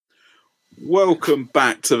Welcome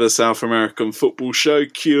back to the South American Football Show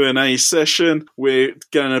Q&A session. We're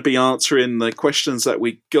going to be answering the questions that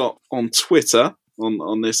we got on Twitter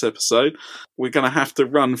on this episode. We're going to have to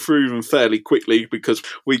run through them fairly quickly because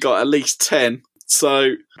we got at least 10.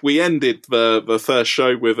 So we ended the first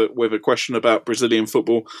show with a question about Brazilian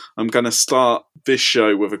football. I'm going to start this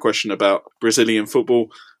show with a question about Brazilian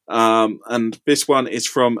football. And this one is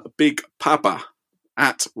from Big Papa,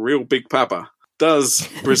 at Real Big Papa. Does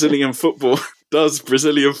Brazilian football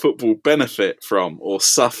benefit from or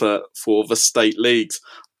suffer for the state leagues?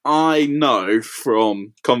 I know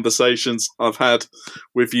from conversations I've had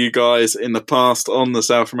with you guys in the past on the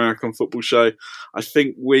South American Football Show, I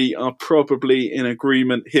think we are probably in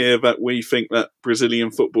agreement here that we think that Brazilian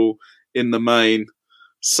football in the main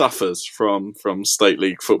suffers from state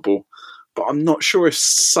league football. But I'm not sure if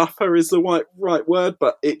suffer is the right word,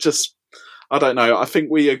 but it just... I don't know. I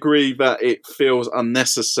think we agree that it feels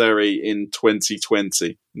unnecessary in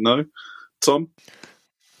 2020. No, Tom?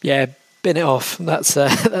 Yeah, bin it off.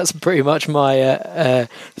 That's pretty much my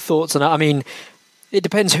thoughts on it. I mean, it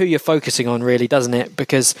depends who you're focusing on, really, doesn't it?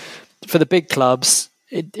 Because for the big clubs,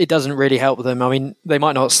 it doesn't really help them. I mean, they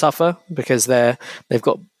might not suffer because they've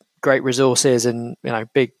got great resources and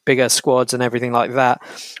bigger squads and everything like that,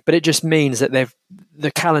 but it just means that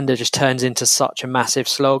the calendar just turns into such a massive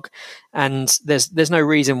slog, and there's no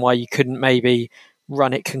reason why you couldn't maybe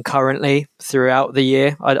run it concurrently throughout the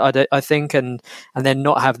year. I think, and then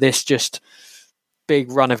not have this just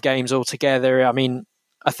big run of games altogether. I mean,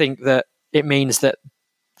 I think that it means that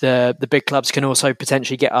the big clubs can also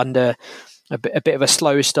potentially get under a bit of a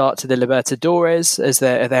slow start to the Libertadores, as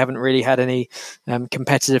they haven't really had any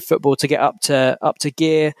competitive football to get up to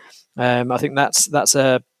gear. I think that's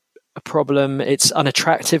a problem. It's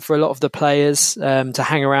unattractive for a lot of the players to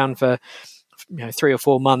hang around for 3 or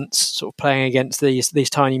 4 months, sort of playing against these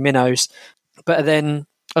tiny minnows. But then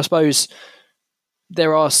I suppose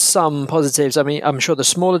there are some positives. I mean, I'm sure the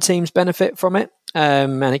smaller teams benefit from it.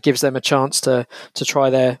 And it gives them a chance to try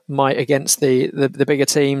their might against the bigger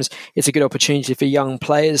teams. It's a good opportunity for young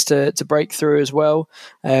players to break through as well.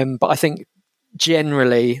 But I think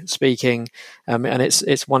generally speaking, and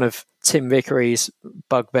it's one of Tim Vickery's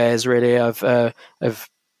bugbears really of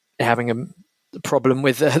having a problem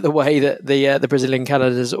with the way that the Brazilian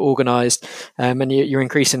calendar is organised, and you're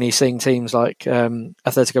increasingly seeing teams like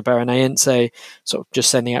Atletico Paranaense sort of just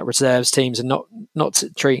sending out reserves teams and not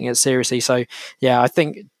treating it seriously. So yeah, I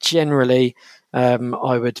think generally I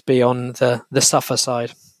would be on the suffer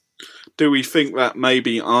side. Do we think that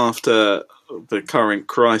maybe after the current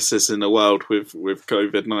crisis in the world with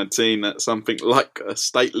COVID-19, that something like a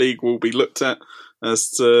state league will be looked at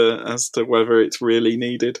as to whether it's really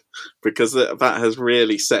needed? Because that has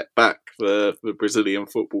really set back the Brazilian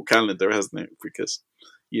football calendar, hasn't it? Because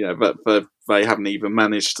they haven't even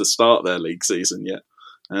managed to start their league season yet,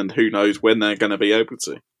 and who knows when they're going to be able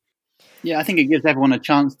to. Yeah, I think it gives everyone a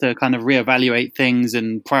chance to kind of reevaluate things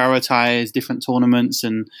and prioritize different tournaments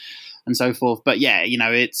and so forth. But yeah,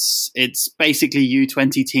 it's basically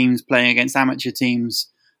U20 teams playing against amateur teams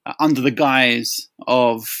under the guise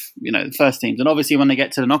of first teams. And obviously when they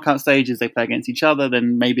get to the knockout stages, they play against each other.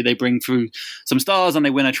 Then maybe they bring through some stars and they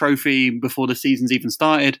win a trophy before the season's even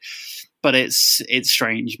started. But it's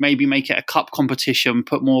strange. Maybe make it a cup competition,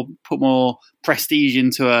 put more prestige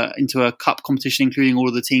into a cup competition, including all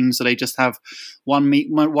of the teams, so they just have one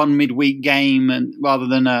midweek game, and rather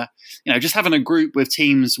than just having a group with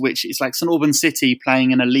teams, which is like St Albans City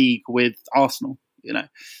playing in a league with Arsenal.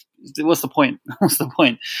 What's the point?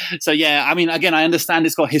 So yeah, I mean, again, I understand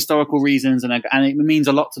it's got historical reasons and it means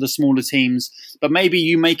a lot to the smaller teams, but maybe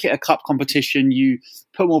you make it a cup competition, you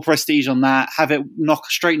put more prestige on that, have it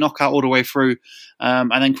straight knockout all the way through,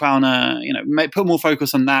 and then crown put more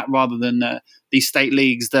focus on that rather than these state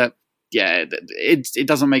leagues that, yeah, it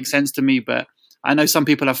doesn't make sense to me. But I know some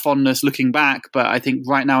people have fondness looking back, but I think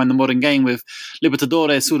right now in the modern game with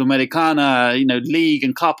Libertadores, Sudamericana, league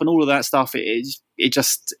and cup and all of that stuff, it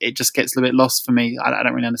just gets a bit lost for me. I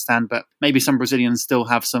don't really understand, but maybe some Brazilians still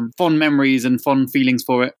have some fond memories and fond feelings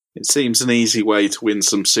for it. It seems an easy way to win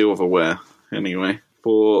some silverware, anyway,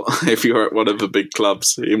 for if you're at one of the big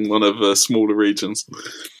clubs in one of the smaller regions.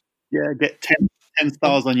 Yeah, get 10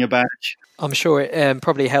 stars on your badge. I'm sure it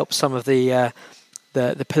probably helps some of the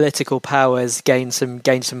political powers gain some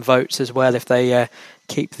votes as well if they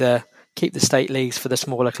keep the state leagues for the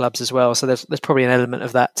smaller clubs as well. So there's probably an element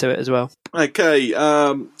of that to it as well. Okay,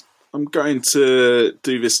 I'm going to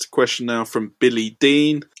do this question now from Billy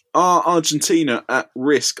Dean. Are Argentina at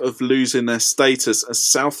risk of losing their status as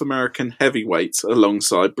South American heavyweights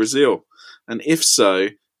alongside Brazil? And if so,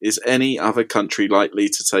 Is any other country likely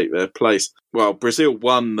to take their place? Well, Brazil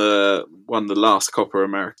won the last Copa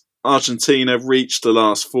America. Argentina reached the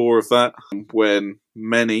last 4 of that when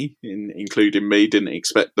many, including me, didn't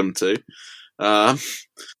expect them to.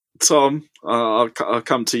 Tom, I'll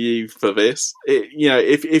come to you for this.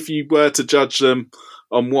 If you were to judge them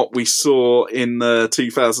on what we saw in the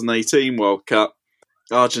 2018 World Cup,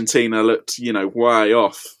 Argentina looked, way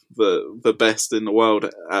off the best in the world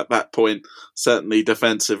at that point, certainly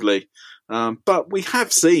defensively. But we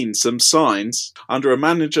have seen some signs under a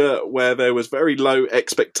manager where there was very low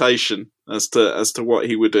expectation as to what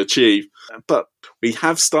he would achieve. But we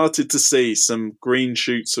have started to see some green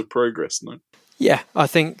shoots of progress, no? Yeah, I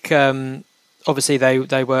think obviously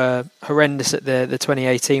they were horrendous at the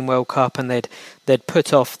 2018 World Cup, and they'd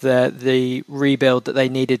put off the rebuild that they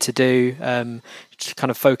needed to do, just kind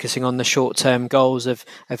of focusing on the short-term goals of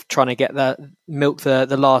trying to get milk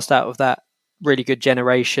the last out of that really good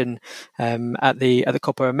generation at the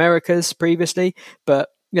Copa Americas previously. But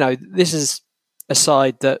this is a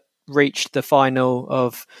side that reached the final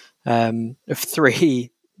of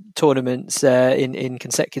 3 tournaments in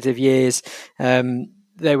consecutive years.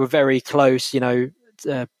 They were very close,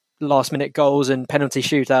 last minute goals and penalty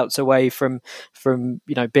shootouts away from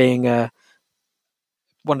being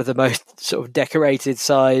one of the most sort of decorated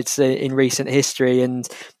sides in recent history. And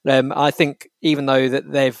I think even though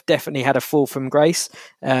that they've definitely had a fall from grace,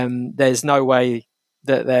 there's no way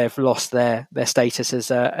that they've lost their status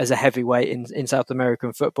as a heavyweight in South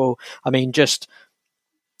American football. I mean, just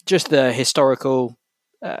the historical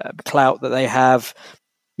clout that they have,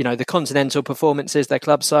 the continental performances their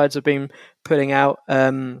club sides have been putting out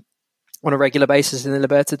on a regular basis in the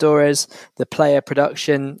Libertadores, the player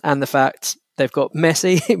production, and the fact they've got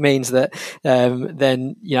Messi, it means that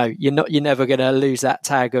then you're never going to lose that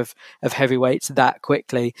tag of heavyweights that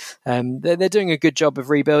quickly. They're doing a good job of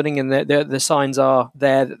rebuilding, and the signs are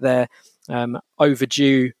there that their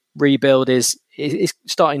overdue rebuild is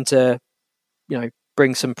starting to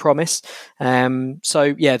bring some promise.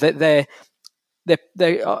 So yeah, they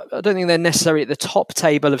I don't think they're necessarily at the top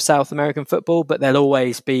table of South American football, but they'll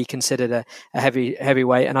always be considered a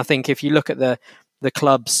heavyweight. And I think if you look at the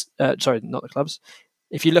clubs, sorry, not the clubs,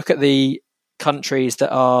 if you look at the countries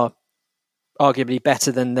that are arguably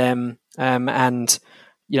better than them, and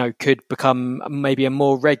could become maybe a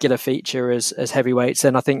more regular feature as heavyweights,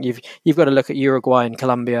 then I think you've got to look at Uruguay and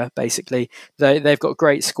Colombia. Basically, they've got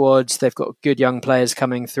great squads, they've got good young players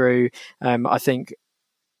coming through. I think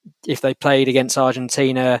if they played against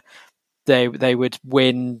Argentina, they would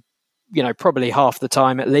win, probably half the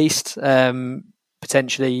time at least.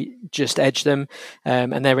 Potentially just edge them,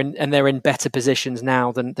 and they're in better positions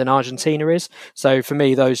now than Argentina is. So for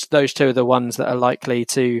me, those 2 are the ones that are likely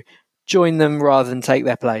to join them rather than take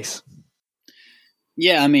their place.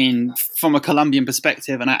 Yeah, I mean, from a Colombian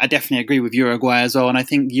perspective, and I definitely agree with Uruguay as well. And I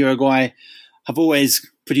think Uruguay have always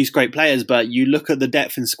produced great players, but you look at the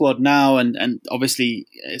depth in squad now, and obviously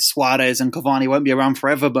Suarez and Cavani won't be around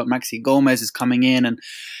forever, but Maxi Gomez is coming in, and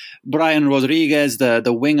Brian Rodriguez, the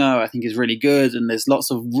winger, I think is really good, and there's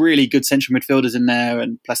lots of really good central midfielders in there,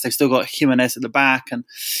 and plus they've still got Jimenez at the back. And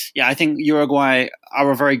yeah, I think Uruguay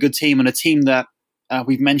are a very good team, and a team that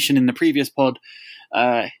we've mentioned in the previous pod,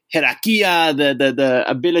 hierarchia, the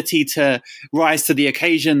ability to rise to the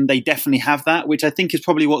occasion, they definitely have that, which I think is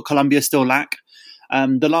probably what Colombia still lack.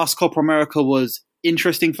 The last Copa America was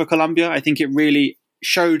interesting for Colombia. I think it really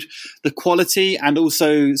showed the quality and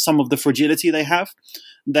also some of the fragility they have.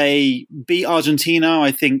 They beat Argentina,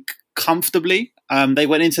 I think, comfortably. They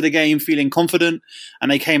went into the game feeling confident,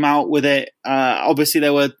 and they came out with it. Obviously,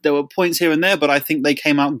 there were points here and there, but I think they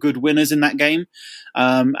came out good winners in that game.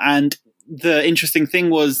 And the interesting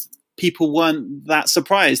thing was people weren't that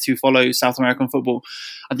surprised who follow South American football.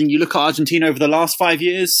 I think you look at Argentina over the last 5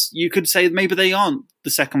 years, you could say maybe they aren't the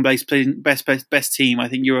second best team. I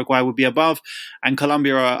think Uruguay would be above, and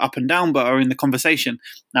Colombia are up and down, but are in the conversation.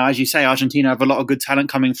 Now, as you say, Argentina have a lot of good talent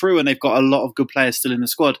coming through, and they've got a lot of good players still in the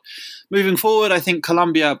squad. Moving forward, I think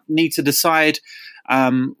Colombia need to decide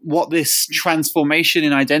what this transformation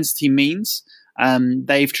in identity means.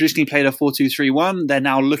 They've traditionally played a 4-2-3-1. They're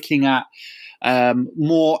now looking at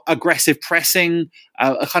more aggressive pressing,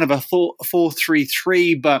 a kind of a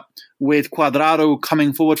 4-3-3, but with Cuadrado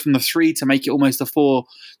coming forward from the 3 to make it almost a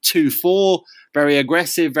 4-2-4, very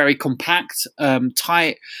aggressive, very compact,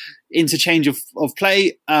 tight interchange of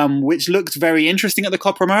play, which looked very interesting at the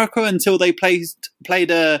Copa America until they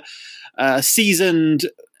played a seasoned,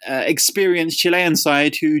 experienced Chilean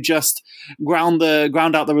side who just ground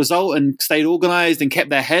out the result and stayed organised and kept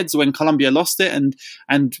their heads when Colombia lost it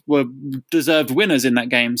and were deserved winners in that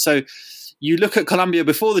game. So you look at Colombia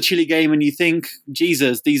before the Chile game and you think,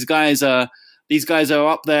 Jesus, these guys are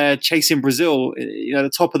up there chasing Brazil,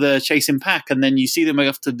 the top of the chasing pack. And then you see them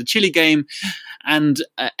after the Chile game, and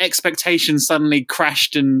expectations suddenly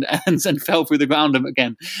crashed and fell through the ground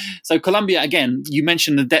again. So Colombia, again, you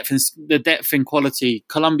mentioned the depth in quality.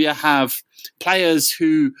 Colombia have players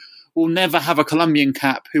who will never have a Colombian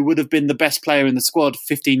cap, who would have been the best player in the squad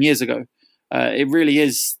 15 years ago. It really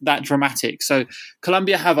is that dramatic. So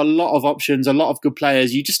Colombia have a lot of options, a lot of good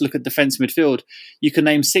players. You just look at defence midfield. You can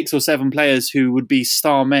name 6 or 7 players who would be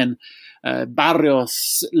star men.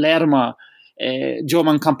 Barrios, Lerma,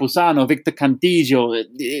 Joman Campuzano, Victor Cantillo.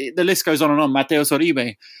 The list goes on and on. Mateo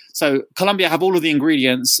Uribe. So Colombia have all of the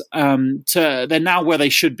ingredients. They're now where they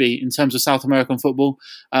should be in terms of South American football.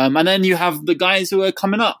 And then you have the guys who are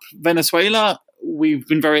coming up. Venezuela, we've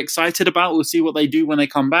been very excited about. We'll see what they do when they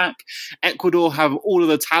come back. Ecuador have all of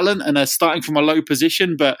the talent and are starting from a low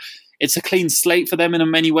position, but it's a clean slate for them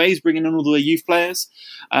in many ways, bringing in all the youth players.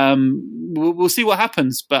 We'll see what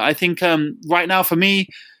happens. But I think right now for me,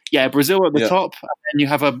 Brazil at the top, and you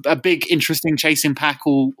have a big, interesting chasing pack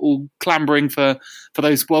all clambering for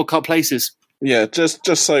those World Cup places. Yeah, just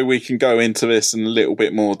so we can go into this in a little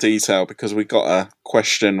bit more detail, because we got a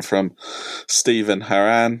question from Stephen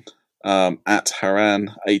Haran, at Haran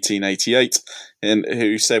 1888, and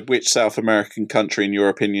who said, which South American country, in your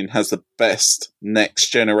opinion, has the best next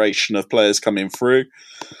generation of players coming through?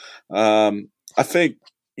 I think,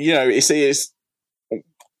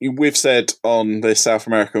 we've said on the South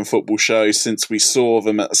American football show since we saw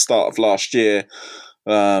them at the start of last year,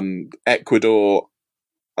 Ecuador,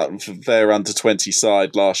 their under-20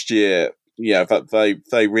 side last year,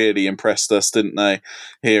 they really impressed us, didn't they?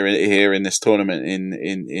 Here in this tournament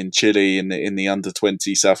in Chile in the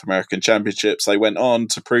under-20 South American Championships, they went on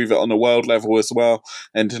to prove it on a world level as well,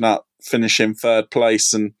 ending up finishing 3rd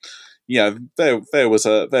place. And there was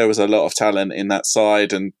a lot of talent in that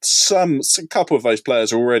side, and some couple of those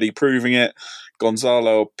players are already proving it.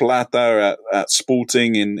 Gonzalo Plata at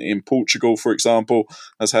Sporting in Portugal, for example,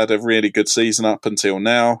 has had a really good season up until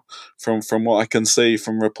now, from what I can see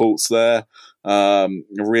from reports there. A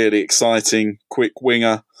really exciting, quick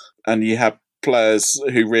winger. And you have players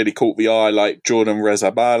who really caught the eye, like Jordan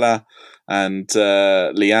Rezabala and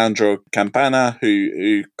Leandro Campana,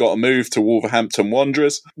 who got a move to Wolverhampton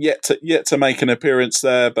Wanderers. Yet to make an appearance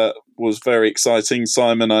there, but was very exciting.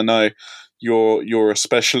 Simon, I know you're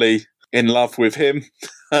especially in love with him.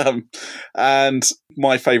 And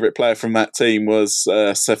my favourite player from that team was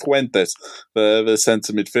Cifuentes, the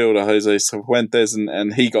centre midfielder, Jose Cifuentes,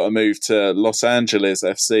 and he got a move to Los Angeles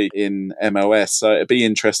FC in MLS. So it'd be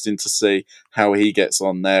interesting to see how he gets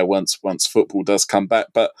on there once football does come back.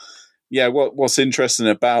 But what's interesting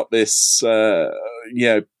about this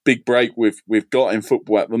big break we've got in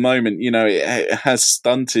football at the moment, it has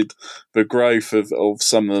stunted the growth of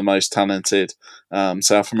some of the most talented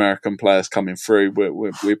South American players coming through.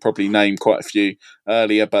 We probably named quite a few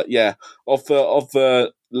earlier, but of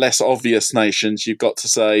the less obvious nations, you've got to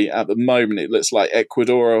say at the moment it looks like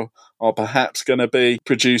Ecuador are perhaps going to be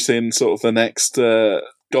producing sort of the next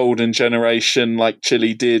golden generation like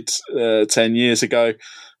Chile did 10 years ago.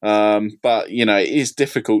 But it is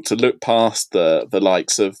difficult to look past the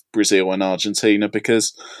likes of Brazil and Argentina,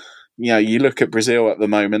 because you look at Brazil at the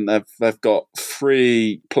moment, they've got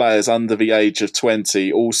 3 players under the age of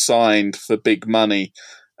 20, all signed for big money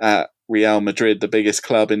at Real Madrid, the biggest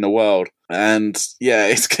club in the world. And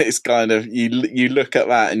it's kind of, you look at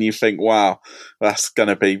that and you think, wow, that's going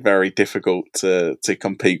to be very difficult to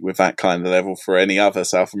compete with that kind of level for any other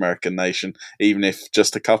South American nation, even if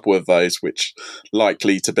just a couple of those, which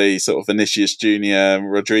likely to be sort of Vinicius Junior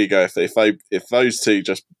and Rodrigo, if those two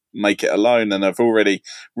just make it alone, and have already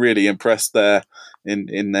really impressed there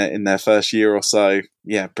in their first year or so.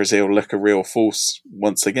 Brazil look a real force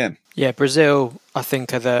once again. Brazil, I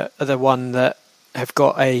think, are the one that have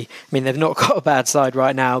got they've not got a bad side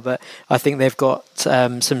right now, but I think they've got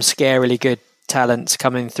some scarily good talents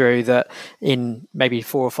coming through that in maybe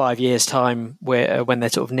 4 or 5 years' time, when they're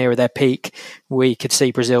sort of nearer their peak, we could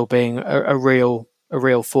see Brazil being a real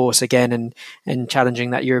force again and challenging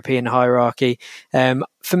that European hierarchy.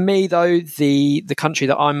 For me, though, the country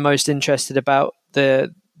that I'm most interested about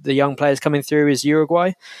the young players coming through is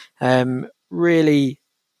Uruguay. Really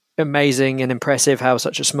amazing and impressive how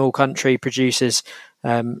such a small country produces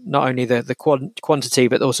not only the quantity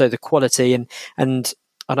but also the quality. And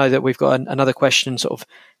I know that we've got another question sort of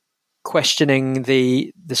questioning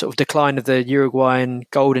the sort of decline of the Uruguayan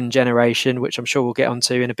golden generation, which I'm sure we'll get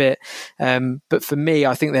onto in a bit. But for me,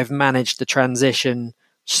 I think they've managed the transition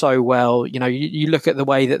so well. You look at the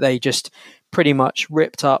way that they just pretty much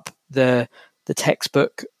ripped up the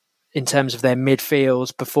textbook in terms of their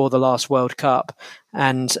midfield before the last World Cup,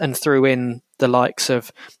 and threw in the likes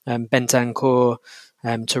of Bentancur,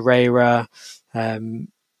 Torreira,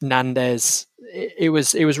 Nandes. It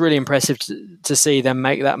was really impressive to see them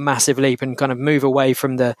make that massive leap and kind of move away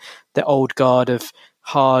from the old guard of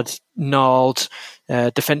hard, gnarled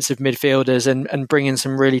defensive midfielders and bring in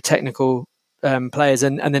some really technical players.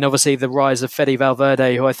 And then obviously the rise of Fede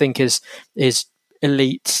Valverde, who I think is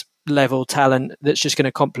elite level talent that's just going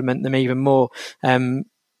to complement them even more.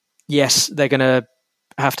 Yes, they're going to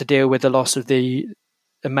have to deal with the loss of the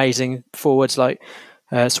amazing forwards like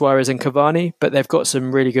Suarez and Cavani, but they've got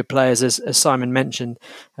some really good players, as Simon mentioned.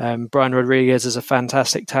 Brian Rodriguez is a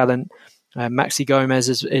fantastic talent. Maxi Gomez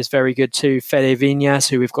is very good too. Fede Viñas,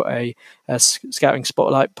 who we've got a scouting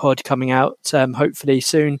spotlight pod coming out hopefully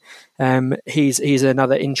soon. He's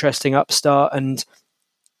another interesting upstart, and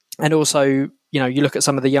also, you look at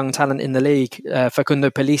some of the young talent in the league. Facundo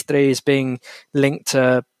Pelistri is being linked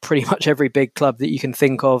to pretty much every big club that you can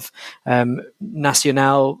think of.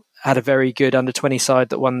 Nacional had a very good under-20 side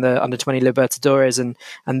that won the under-20 Libertadores,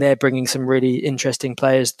 and they're bringing some really interesting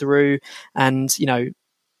players through. And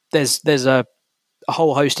there's a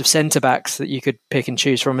whole host of centre-backs that you could pick and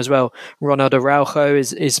choose from as well. Ronald Araujo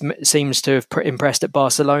seems to have impressed at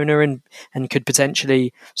Barcelona and could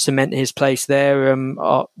potentially cement his place there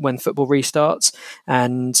when football restarts.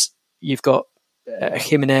 And you've got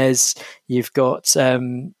Jimenez, you've got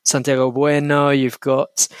Santiago Bueno, you've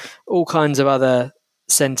got all kinds of other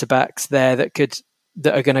centre-backs there that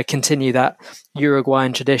are going to continue that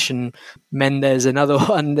Uruguayan tradition. Mendes, another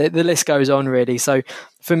one. The list goes on, really. So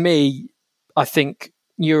for me, I think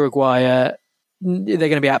Uruguay, they're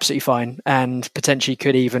going to be absolutely fine and potentially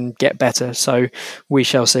could even get better. So we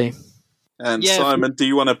shall see. And Simon, do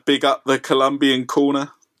you want to big up the Colombian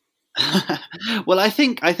corner? Well, I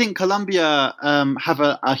think Colombia have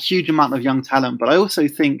a huge amount of young talent, but I also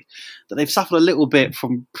think that they've suffered a little bit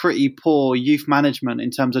from pretty poor youth management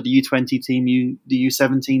in terms of the U20 team, the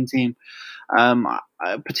U17 team,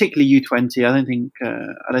 particularly U20. I don't think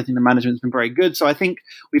the management's been very good. So I think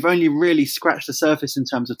we've only really scratched the surface in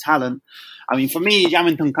terms of talent. I mean, for me,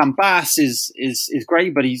 Yaminton Campas is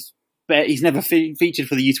great, but he's never featured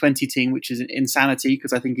for the U20 team, which is insanity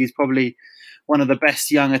because I think he's probably one of the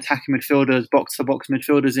best young attacking midfielders, box-to-box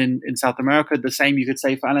midfielders in South America. The same you could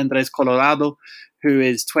say for Andrés Colorado, who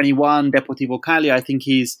is 21, Deportivo Cali. I think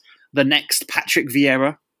he's the next Patrick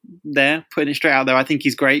Vieira there, putting it straight out there. I think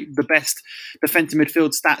he's great. The best defensive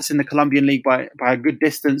midfield stats in the Colombian league by a good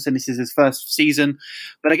distance, and this is his first season.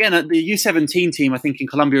 But again, the U17 team, I think, in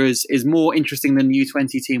Colombia is more interesting than the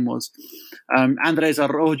U20 team was. Andrés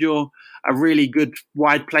Arroyo, a really good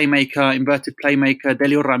wide playmaker, inverted playmaker.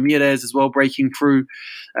 Delio Ramirez as well, breaking through.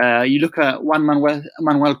 You look at Juan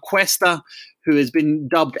Manuel Cuesta, who has been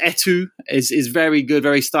dubbed Etu, is very good,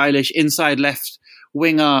 very stylish, inside left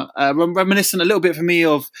winger, reminiscent a little bit for me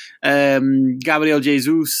of Gabriel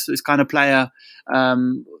Jesus, this kind of player.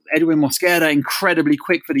 Edwin Mosquera, incredibly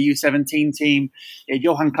quick for the U17 team.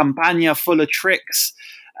 Johan Campaña, full of tricks.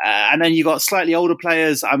 And then you got slightly older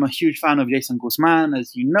players. I'm a huge fan of Jason Guzman,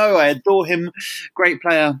 as you know. I adore him. Great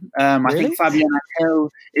player. Really? I think Fabian Angel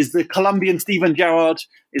is the Colombian Steven Gerrard,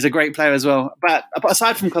 is a great player as well. But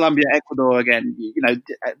aside from Colombia, Ecuador, again,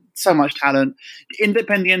 so much talent.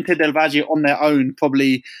 Independiente del Valle on their own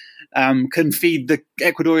probably can feed the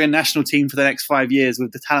Ecuadorian national team for the next 5 years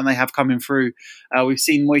with the talent they have coming through. We've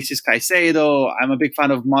seen Moises Caicedo. I'm a big fan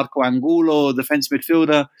of Marco Angulo, defense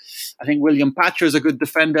midfielder. I think William Pacho is a good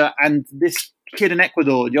defender. And this kid in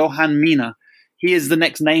Ecuador, Johan Mina, he is the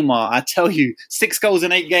next Neymar. I tell you, 6 goals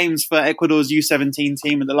in 8 games for Ecuador's U17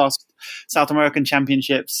 team in the last South American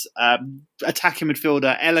Championships. Attacking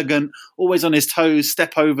midfielder, elegant, always on his toes,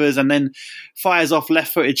 step overs, and then fires off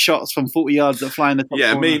left-footed shots from 40 yards that fly in the top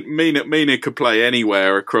corner. Mina could play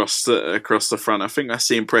anywhere across the front. I think that's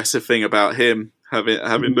the impressive thing about him,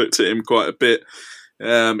 having looked at him quite a bit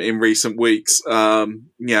in recent weeks.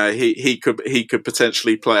 He could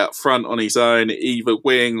potentially play up front on his own, either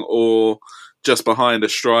wing or just behind a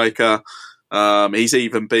striker. He's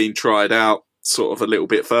even been tried out sort of a little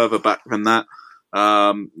bit further back than that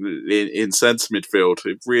in centre midfield.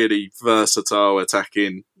 A really versatile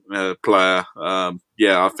attacking player.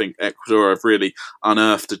 I think Ecuador have really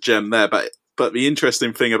unearthed a gem there. But the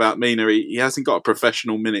interesting thing about Mina, he hasn't got a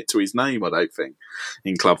professional minute to his name, I don't think,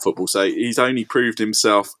 in club football. So he's only proved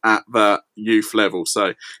himself at that youth level.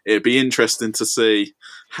 So it'd be interesting to see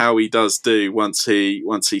how he does do once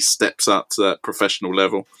he steps up to that professional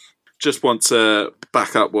level. Just want to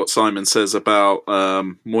back up what Simon says about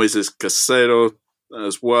Moises Caicedo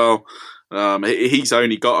as well. He's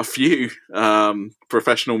only got a few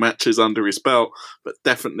professional matches under his belt, but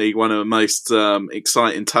definitely one of the most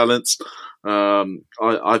exciting talents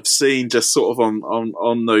I've seen just sort of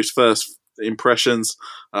on those first impressions.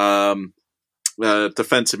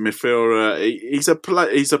 Defensive midfielder. He's a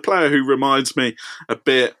player who reminds me a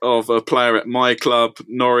bit of a player at my club,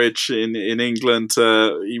 Norwich in England.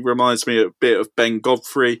 He reminds me a bit of Ben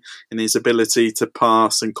Godfrey in his ability to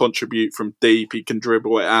pass and contribute from deep. He can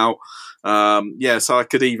dribble it out. So I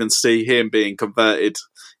could even see him being converted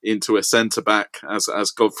into a centre back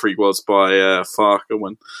as Godfrey was by Farke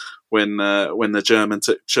when the German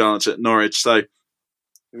took charge at Norwich. So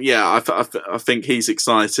yeah, I think he's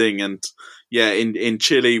exciting. And yeah, in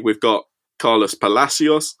Chile we've got Carlos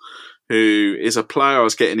Palacios, who is a player I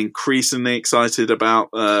was getting increasingly excited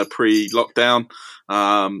about pre-lockdown.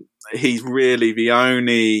 He's really the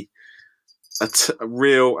only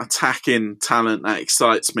real attacking talent that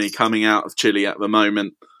excites me coming out of Chile at the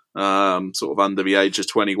moment, sort of under the age of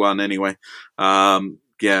 21 anyway.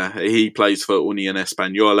 He plays for Unión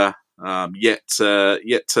Española. Yet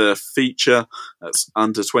to feature at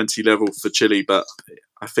under 20 level for Chile, but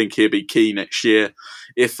I think he'll be key next year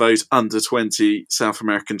if those under 20 South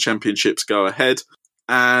American Championships go ahead.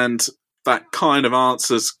 And that kind of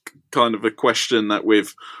answers kind of a question that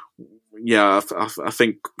I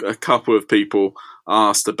think a couple of people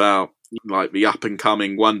asked about, like the up and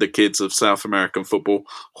coming wonder kids of South American football,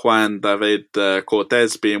 Juan David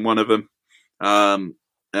Cortez being one of them.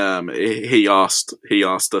 He asked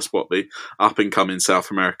us what the up and coming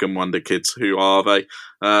South American wonder kids, who are they?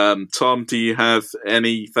 Tom, do you have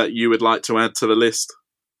any that you would like to add to the list?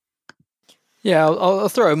 Yeah, I'll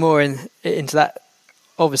throw more into that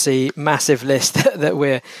obviously massive list that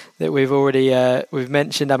we've already we've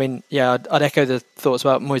mentioned. I mean, yeah, I'd echo the thoughts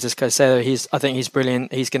about Moises Caicedo. I think he's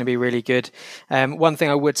brilliant. He's going to be really good. One thing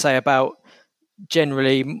I would say about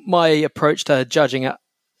generally my approach to judging at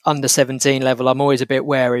under 17 level, I'm always a bit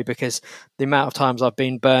wary because the amount of times I've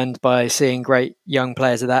been burned by seeing great young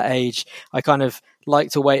players at that age. I kind of like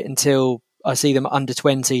to wait until I see them under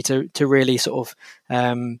 20 to really sort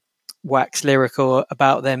of wax lyrical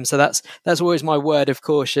about them. So that's always my word of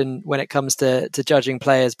caution when it comes to judging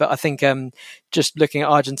players. But I think just looking at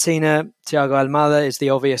Argentina, Thiago Almada is the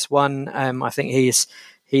obvious one. I think he's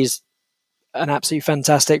an absolutely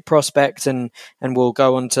fantastic prospect and will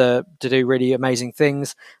go on to do really amazing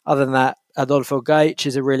things. Other than that, Adolfo Gaich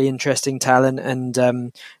is a really interesting talent, and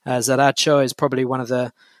Zaracho is probably one of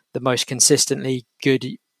the most consistently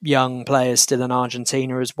good young players still in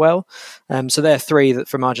Argentina as well. So they're three that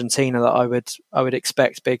from Argentina that I would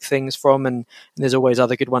expect big things from, and there's always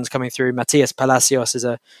other good ones coming through. Matias Palacios is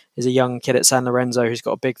a young kid at San Lorenzo who's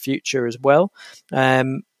got a big future as well.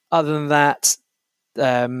 Other than that,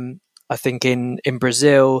 I think in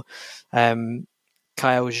Brazil, Caio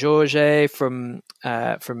Jorge from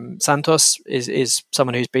Santos is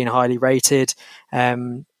someone who's been highly rated.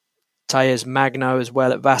 Tayez Magno as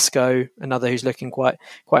well at Vasco, another who's looking quite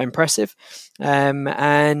impressive.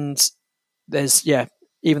 And there's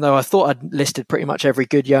even though I thought I'd listed pretty much every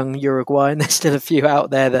good young Uruguayan, there's still a few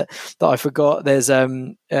out there that I forgot. There's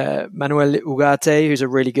Manuel Ugarte, who's a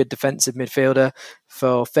really good defensive midfielder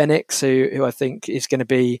for Phoenix, who I think is going to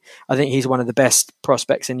be, I think he's one of the best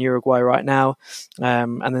prospects in Uruguay right now.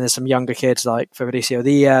 And then there's some younger kids like Fabricio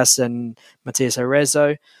Diaz and Matias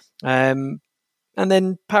Arezzo. And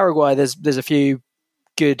then Paraguay, there's a few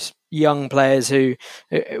good young players who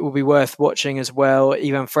it will be worth watching as well.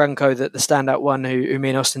 Ivan Franco, the standout one who me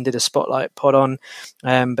and Austin did a spotlight pod on.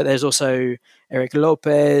 But there's also Eric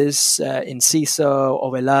Lopez, Inciso,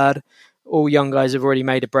 Ovelar. All young guys have already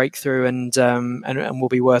made a breakthrough and will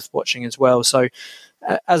be worth watching as well. So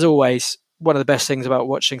as always, one of the best things about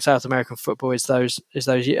watching South American football is those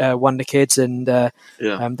wonder kids, and they're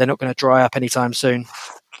not going to dry up anytime soon.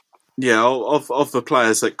 Yeah, of the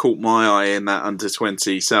players that caught my eye in that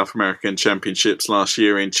under-20 South American Championships last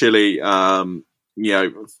year in Chile, the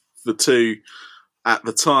two at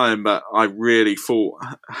the time that I really thought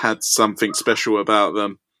had something special about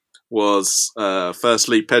them was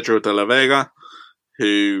firstly Pedro de la Vega,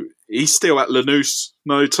 who he's still at Lanús,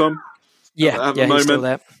 no, Tom? At the moment. He's still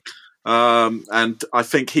there. And I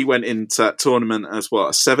think he went into that tournament as a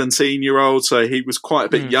 17-year-old, so he was quite a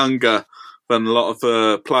bit younger than a lot of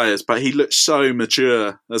the players, but he looked so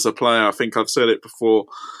mature as a player. I think I've said it before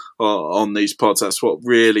on these pods. That's what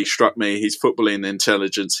really struck me. His footballing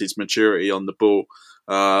intelligence, his maturity on the ball.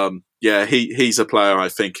 He's a player I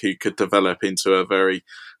think who could develop into a very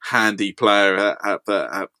handy player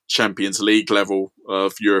at Champions League level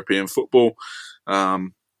of European football.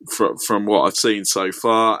 From what I've seen so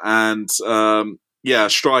far, and a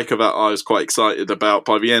striker that I was quite excited about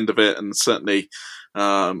by the end of it, and certainly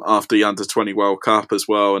after the Under-20 World Cup as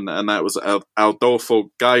well, and that was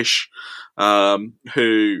Adolfo Gaish,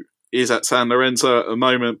 who is at San Lorenzo at the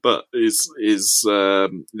moment, but is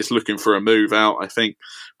looking for a move out, I think,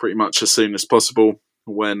 pretty much as soon as possible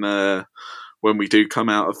when we do come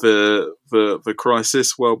out of the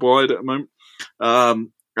crisis worldwide at the moment.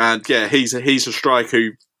 And yeah, he's a striker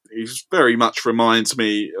who very much reminds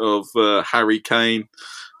me of Harry Kane,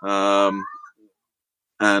 and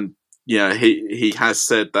yeah, he has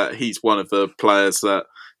said that he's one of the players that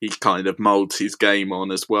he kind of molds his game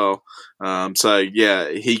on as well. So yeah,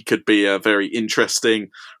 he could be a very interesting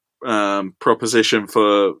proposition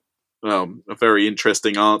for a very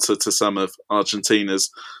interesting answer to some of Argentina's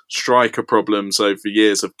striker problems over the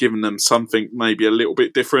years, of giving them something maybe a little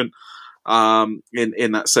bit different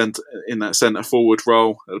in that centre forward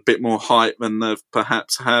role, a bit more height than they've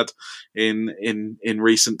perhaps had in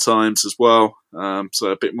recent times as well.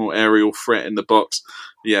 So a bit more aerial threat in the box.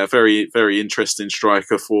 Yeah, very, very interesting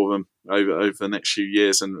striker for them over the next few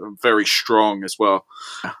years, and very strong as well.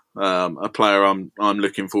 A player I'm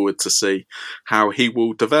looking forward to see how he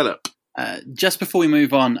will develop. Just before we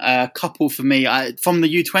move on, a couple for me from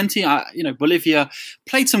the U20. Bolivia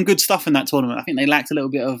played some good stuff in that tournament. I think they lacked a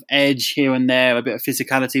little bit of edge here and there, a bit of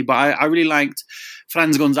physicality, but I really liked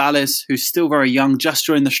Franz Gonzalez, who's still very young, just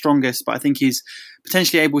joined the strongest, but I think he's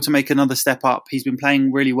potentially able to make another step up. He's been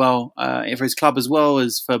playing really well for his club as well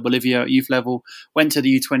as for Bolivia at youth level. Went to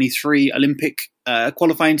the U23 Olympic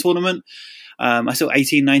qualifying tournament. I still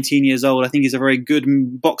 18, 19 years old. I think he's a very good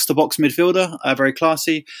box-to-box midfielder, very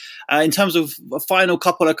classy. In terms of a final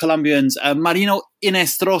couple of Colombians, Marino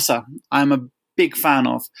Inestrosa, I'm a big fan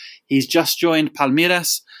of. He's just joined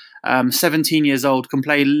Palmeiras, 17 years old, can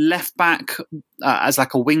play left back as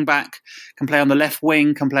like a wing back, can play on the left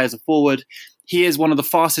wing, can play as a forward. He is one of the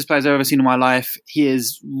fastest players I've ever seen in my life. He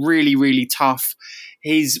is really, really tough.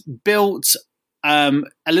 He's built a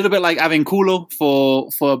little bit like Avinculo for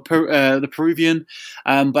the Peruvian,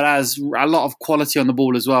 but has a lot of quality on the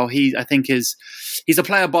ball as well. He's a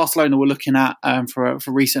player Barcelona were looking at for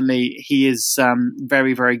recently. He is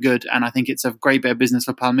very, very good, and I think it's a great bit of business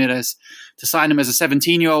for Palmeiras to sign him as a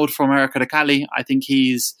 17-year-old from América de Cali. I think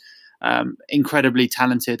he's incredibly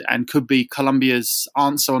talented and could be Colombia's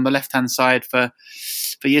answer on the left-hand side for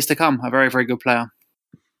years to come. A very, very good player.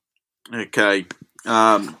 Okay.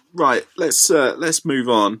 Right, let's move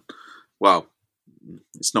on. Well,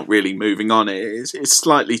 it's not really moving on. It's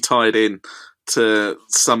slightly tied in to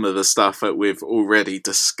some of the stuff that we've already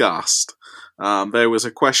discussed. There was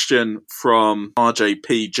a question from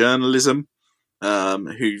RJP Journalism,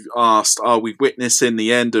 who asked, are we witnessing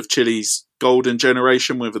the end of Chile's golden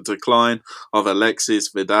generation with a decline of Alexis,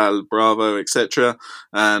 Vidal, Bravo, etc.?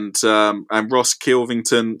 And Ross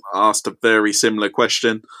Kilvington asked a very similar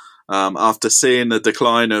question. After seeing the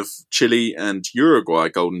decline of Chile and Uruguay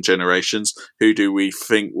golden generations, who do we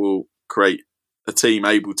think will create a team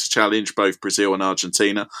able to challenge both Brazil and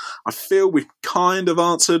Argentina? I feel we've kind of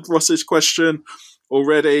answered Ross's question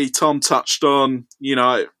already. Tom touched on,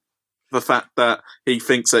 the fact that he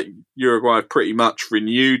thinks that Uruguay pretty much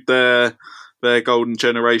renewed their golden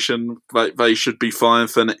generation. They should be fine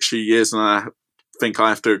for the next few years, and I think I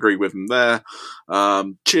have to agree with him there.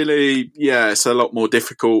 Chile, it's a lot more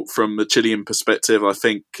difficult from the Chilean perspective. I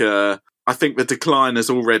think the decline has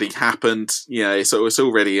already happened. So it's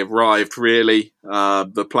already arrived, really.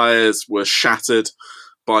 The players were shattered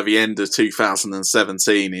by the end of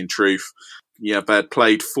 2017, in truth. They had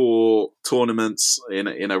played 4 tournaments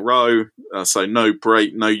in a row, so no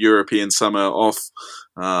break, no European summer off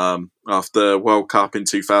after World Cup in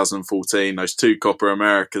 2014, those 2 Copa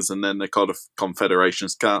Americas, and then the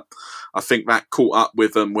Confederations Cup. I think that caught up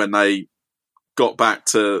with them when they got back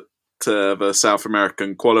to the South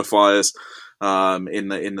American qualifiers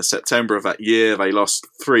in the September of that year. They lost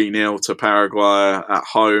 3-0 to Paraguay at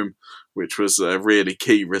home, which was a really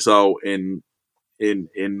key result in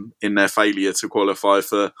their failure to qualify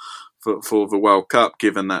for the World Cup,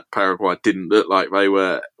 given that Paraguay didn't look like they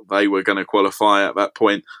were going to qualify at that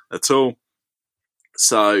point at all.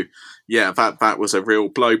 So that was a real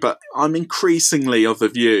blow. But I'm increasingly of the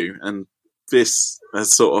view, and this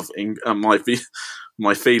has sort of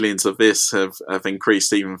my feelings of this have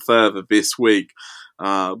increased even further this week,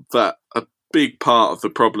 that a big part of the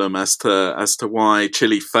problem as to why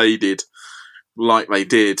Chile faded like they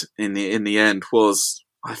did in the end was,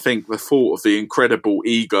 I think, the fault of the incredible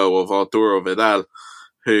ego of Arturo Vidal,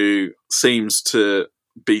 who seems to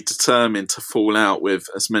be determined to fall out with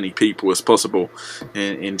as many people as possible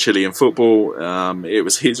in Chilean football. It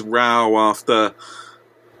was his row after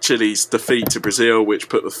Chile's defeat to Brazil, which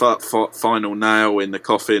put the final nail in the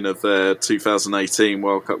coffin of their 2018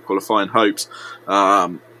 World Cup qualifying hopes.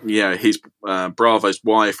 His Bravo's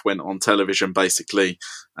wife went on television basically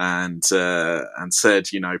and said,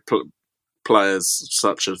 players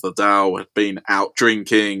such as Vidal had been out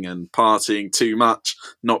drinking and partying too much,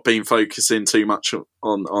 not been focusing too much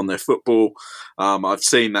on their football. I've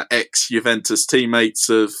seen that ex-Juventus teammates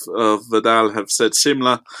of Vidal have said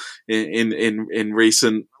similar in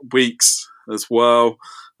recent weeks as well.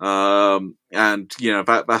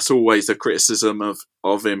 That's always a criticism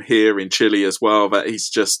of him here in Chile as well, that he's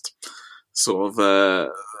just sort of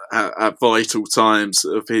at vital times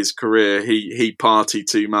of his career, he partied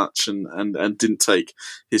too much and didn't take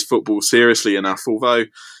his football seriously enough. Although,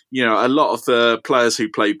 a lot of the players who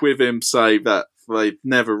played with him say that they've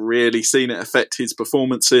never really seen it affect his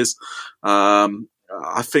performances. I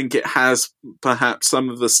think it has perhaps some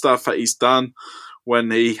of the stuff that he's done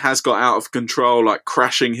when he has got out of control, like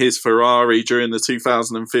crashing his Ferrari during the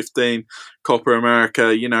 2015 Copa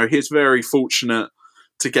America. He's very fortunate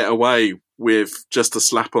to get away with just a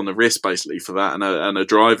slap on the wrist, basically, for that, and a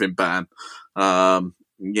driving ban. And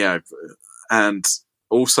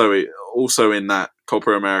also in that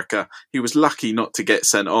Copa America, he was lucky not to get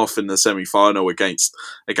sent off in the semi-final against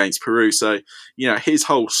Peru. So, his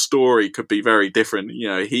whole story could be very different.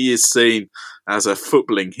 He is seen as a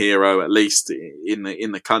footballing hero, at least in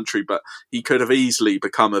the country, but he could have easily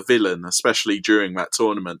become a villain, especially during that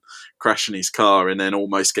tournament, crashing his car and then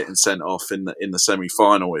almost getting sent off in the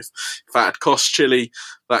semi-final. If that had cost Chile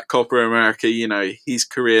that Copa America, his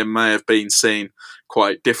career may have been seen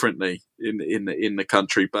quite differently in the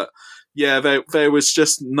country. But yeah, there was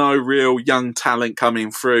just no real young talent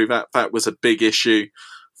coming through. That was a big issue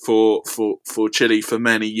for Chile for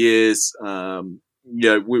many years.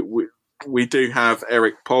 We do have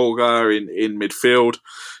Eric Pulgar in midfield,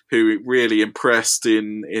 who really impressed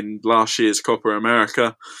in last year's Copa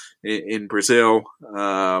America in Brazil.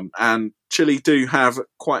 And Chile do have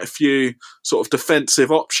quite a few sort of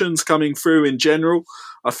defensive options coming through in general.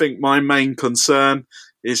 I think my main concern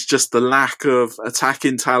is just the lack of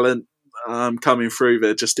attacking talent coming through.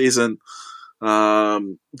 There just isn't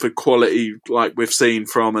the quality like we've seen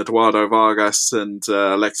from Eduardo Vargas and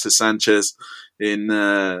Alexis Sanchez in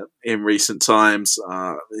recent times.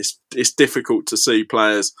 It's difficult to see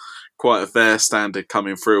players quite of their standard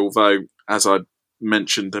coming through, although, as I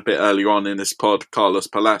mentioned a bit earlier on in this pod, Carlos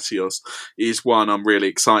Palacios is one I'm really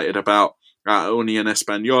excited about at Unión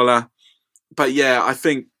Española. But yeah, I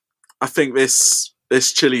think this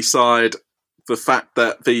Chile side, the fact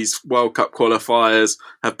that these World Cup qualifiers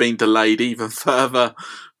have been delayed even further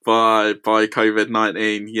by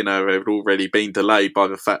COVID-19, they've already been delayed by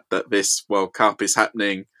the fact that this World Cup is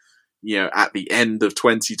happening, at the end of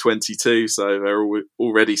 2022. So they're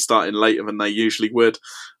already starting later than they usually would.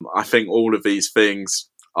 I think all of these things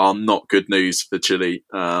are not good news for Chile.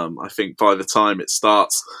 I think by the time it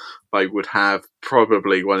starts, they would have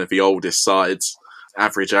probably one of the oldest sides,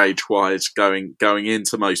 average age-wise, going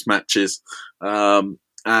into most matches. And,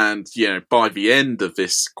 by the end of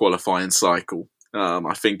this qualifying cycle,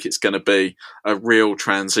 I think it's going to be a real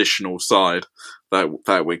transitional side that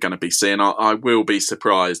we're going to be seeing. I will be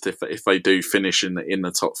surprised if they do finish in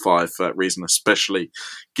the top five for that reason, especially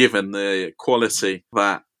given the quality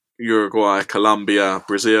that Uruguay, Colombia,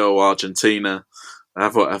 Brazil, Argentina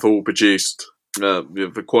have all produced.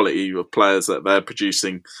 The quality of players that they're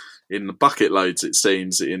producing in the bucket loads, it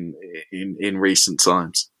seems, in recent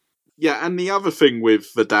times. Yeah, and the other thing with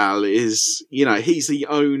Vidal is, he's the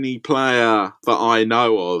only player that I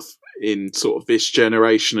know of in sort of this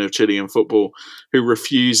generation of Chilean football who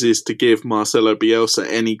refuses to give Marcelo Bielsa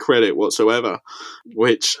any credit whatsoever,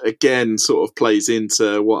 which again sort of plays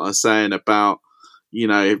into what I was saying about,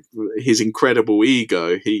 his incredible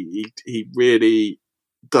ego. He really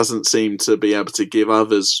doesn't seem to be able to give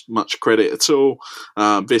others much credit at all.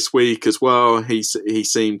 This week as well, he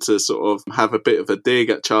seemed to sort of have a bit of a dig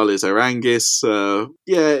at Charles Aranguis.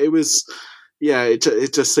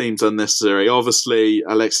 It just seems unnecessary. Obviously,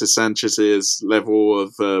 Alexis Sanchez's level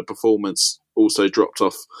of performance also dropped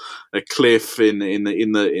off a cliff in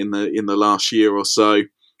the last year or so.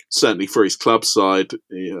 Certainly for his club side,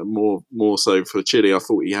 more so for Chile. I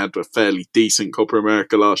thought he had a fairly decent Copa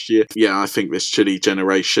America last year. Yeah, I think this Chile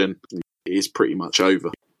generation is pretty much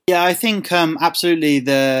over. Yeah, I think absolutely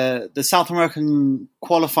the South American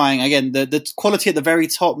qualifying, again, the quality at the very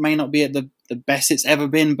top may not be at the the best it's ever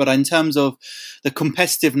been, but in terms of the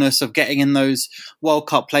competitiveness of getting in those World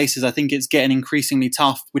Cup places, I think it's getting increasingly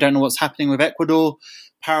tough. We don't know what's happening with Ecuador.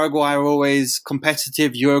 Paraguay are always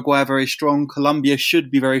competitive. Uruguay are very strong. Colombia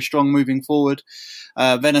should be very strong moving forward.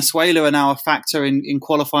 Venezuela are now a factor in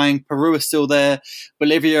qualifying. Peru are still there.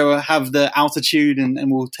 Bolivia have the altitude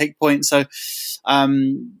and will take points. So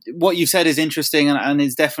what you said is interesting, and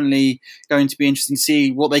it's definitely going to be interesting to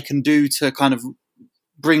see what they can do to kind of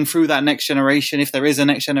bring through that next generation, if there is a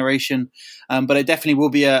next generation. But it definitely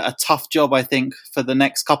will be a tough job, I think, for the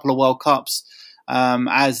next couple of World Cups.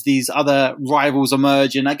 As these other rivals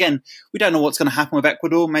emerge. And again, we don't know what's going to happen with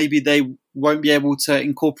Ecuador. Maybe they won't be able to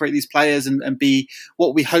incorporate these players and be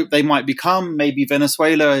what we hope they might become. Maybe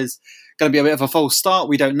Venezuela is going to be a bit of a false start.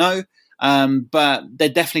 We don't know. But there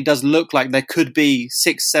definitely does look like there could be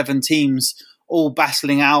 6-7 teams all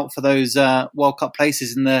battling out for those World Cup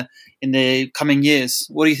places in the coming years.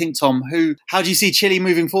 What do you think, Tom? How do you see Chile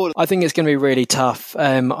moving forward? I think it's going to be really tough.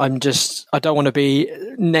 I don't want to be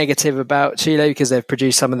negative about Chile because they've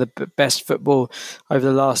produced some of the best football over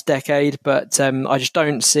the last decade, but I just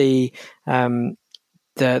don't see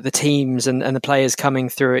the teams and the players coming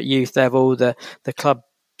through at youth level, the club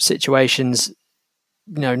situations,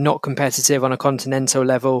 not competitive on a continental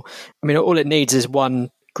level. I mean, all it needs is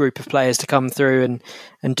one group of players to come through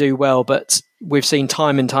and do well, but we've seen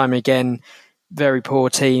time and time again very poor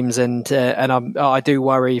teams, and I do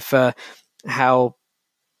worry for how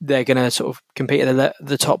they're going to sort of compete at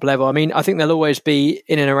the top level. I mean, I think they'll always be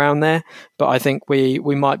in and around there, but I think we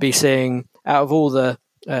might be seeing, out of all the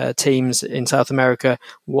teams in South America,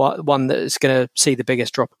 one that is going to see the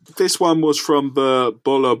biggest drop. This one was from the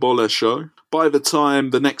Bola Bola show. By the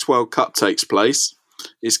time the next World Cup takes place,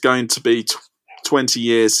 it's going to be 20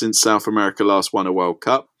 years since South America last won a World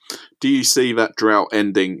Cup. Do you see that drought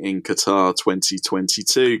ending in Qatar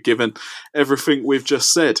 2022, given everything we've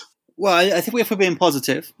just said? Well, I think if we're being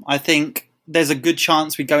positive, I think there's a good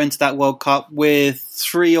chance we go into that World Cup with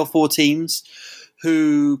 3 or 4 teams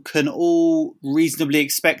who can all reasonably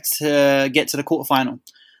expect to get to the quarterfinal.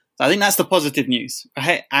 So I think that's the positive news,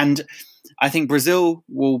 right? And I think Brazil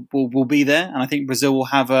will be there, and I think Brazil will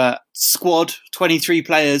have a squad, 23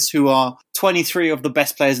 players who are 23 of the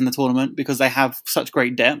best players in the tournament because they have such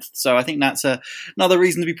great depth. So I think that's another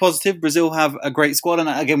reason to be positive. Brazil have a great squad, and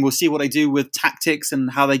again, we'll see what they do with tactics and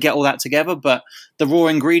how they get all that together, but the raw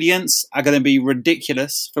ingredients are going to be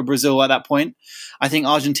ridiculous for Brazil at that point. I think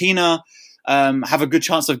Argentina have a good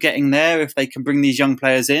chance of getting there if they can bring these young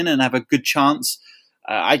players in and have a good chance.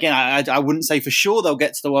 Again, I wouldn't say for sure they'll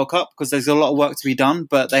get to the World Cup because there's a lot of work to be done,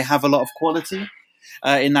 but they have a lot of quality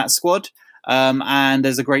in that squad, and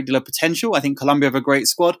there's a great deal of potential. I think Colombia have a great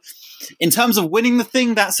squad. In terms of winning the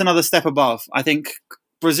thing, that's another step above. I think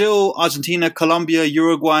Brazil, Argentina, Colombia,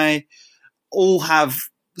 Uruguay all have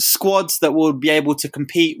squads that will be able to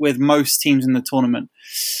compete with most teams in the tournament.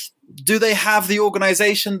 Do they have the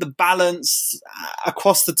organisation, the balance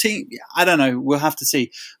across the team? I don't know. We'll have to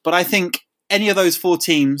see. But I think any of those 4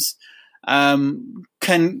 teams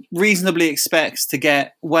can reasonably expect to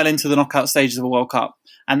get well into the knockout stages of a World Cup.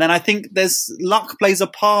 And then I think there's luck plays a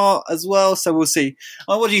part as well, so we'll see.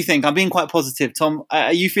 What do you think? I'm being quite positive. Tom,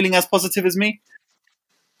 are you feeling as positive as me?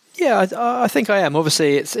 Yeah, I think I am.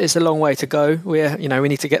 Obviously, it's a long way to go. We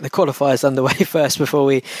need to get the qualifiers underway first before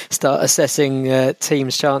we start assessing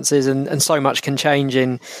teams' chances, and so much can change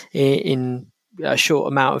in a short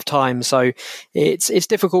amount of time. So it's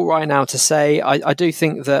difficult right now to say. I do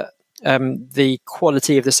think that the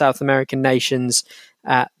quality of the South American nations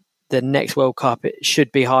at the next World Cup, it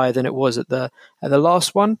should be higher than it was at the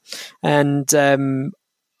last one, and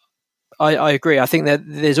I agree. I think that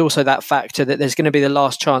there's also that factor that there's going to be the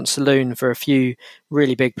last chance saloon for a few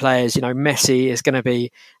really big players. Messi is going to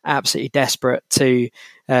be absolutely desperate to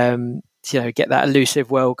get that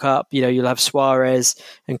elusive World Cup. You'll have Suarez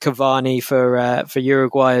and Cavani for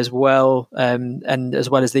Uruguay as well, and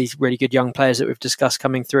as well as these really good young players that we've discussed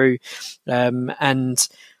coming through. And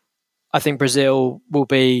I think Brazil will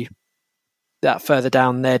be that further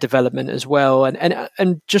down their development as well.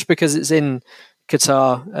 And just because it's in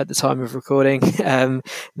Qatar at the time of recording, then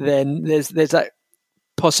there's that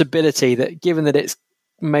possibility that, given that it's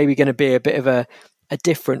maybe going to be a bit of a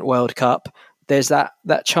different World Cup, there's that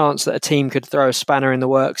chance that a team could throw a spanner in the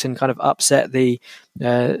works and kind of upset the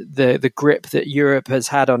grip that Europe has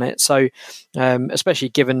had on it. So especially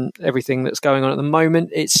given everything that's going on at the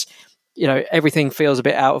moment, it's everything feels a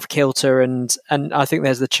bit out of kilter, and I think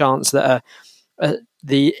there's the chance that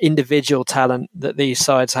the individual talent that these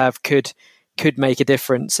sides have could make a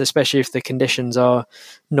difference, especially if the conditions are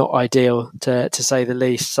not ideal, to say the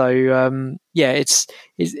least. So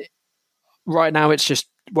right now it's just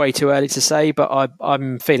way too early to say, but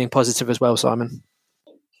I'm feeling positive as well, Simon.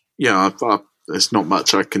 Yeah, there's not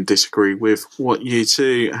much I can disagree with what you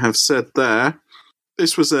two have said there.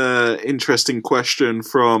 This was an interesting question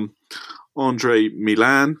from Andre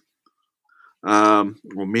Milan, or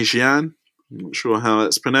Mijan. I'm not sure how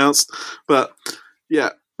that's pronounced. But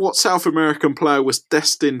yeah, what South American player was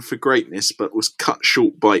destined for greatness but was cut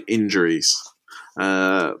short by injuries?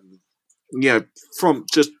 From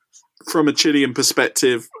a Chilean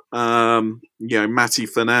perspective, Mati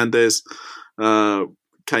Fernandez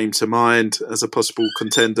came to mind as a possible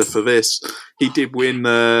contender for this. He did win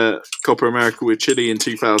the Copa America with Chile in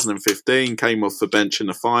 2015, came off the bench in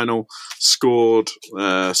the final, scored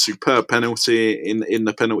a superb penalty in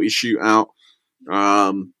the penalty shootout,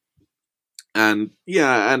 and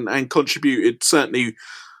contributed certainly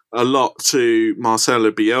a lot to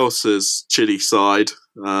Marcelo Bielsa's Chile side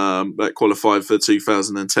that qualified for the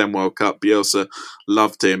 2010 World Cup. Bielsa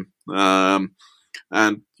loved him.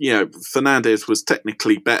 And, Fernandez was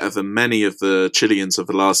technically better than many of the Chileans of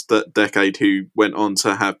the last decade who went on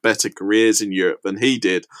to have better careers in Europe than he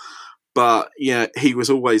did. But, he was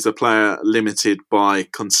always a player limited by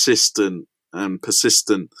consistent and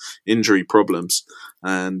persistent injury problems.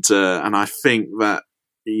 And I think that,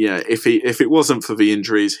 if it wasn't for the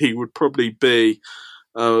injuries, he would probably be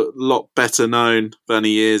a lot better known than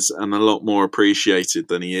he is and a lot more appreciated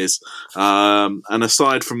than he is. And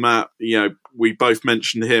aside from that, we both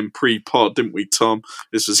mentioned him pre-pod, didn't we, Tom?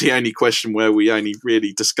 This was the only question where we only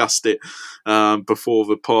really discussed it before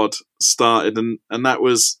the pod started, and that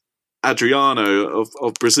was Adriano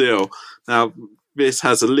of Brazil. Now, this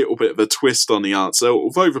has a little bit of a twist on the answer.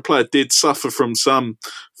 Although the player did suffer from some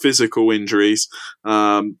physical injuries,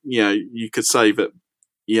 you could say that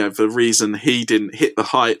the reason he didn't hit the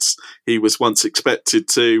heights he was once expected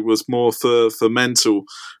to was more for mental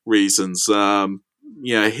reasons.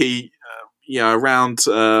 Around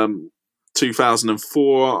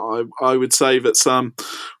 2004, I would say that some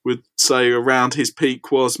would say around his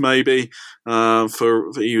peak was maybe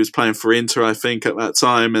he was playing for Inter, I think, at that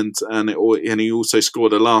time, and he also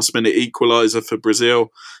scored a last minute equaliser for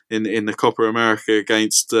Brazil in the Copa America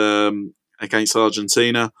against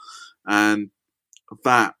Argentina, and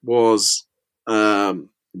that was the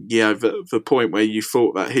point where you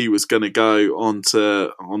thought that he was going to go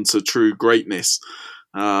onto true greatness.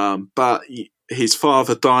 But his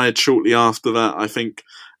father died shortly after that, I think,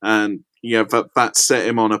 and that set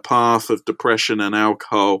him on a path of depression and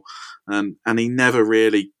alcohol, and he never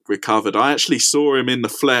really recovered. I actually saw him in the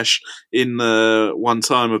flesh in the one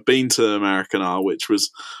time I've been to Maracanã, which was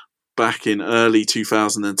back in early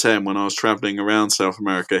 2010 when I was travelling around South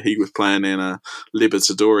America. He was playing in a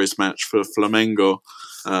Libertadores match for Flamengo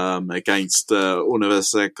against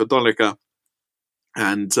Universidad Católica.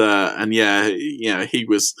 And he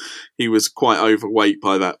was quite overweight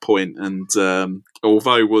by that point, and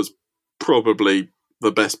although was probably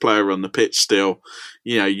the best player on the pitch still,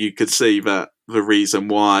 you could see that the reason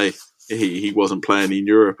why he wasn't playing in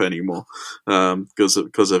Europe anymore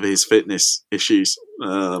because of his fitness issues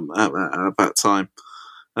at that time.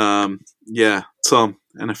 Tom,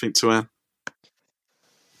 anything to add?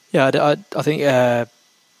 Yeah, I think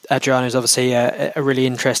Adriano is obviously a really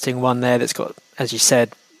interesting one there that's got, as you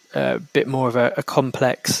said, a bit more of a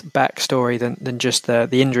complex backstory than just the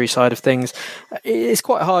injury side of things. It's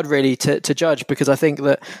quite hard really to judge, because I think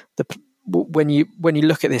that when you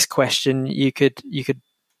look at this question, you could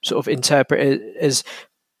sort of interpret it as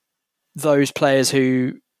those players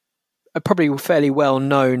who are probably fairly well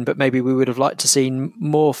known, but maybe we would have liked to seen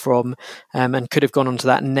more from, and could have gone on to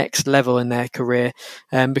that next level in their career,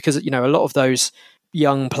 because a lot of those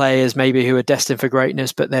young players maybe who are destined for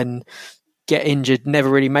greatness but then get injured, never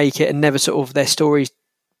really make it, and never sort of, their stories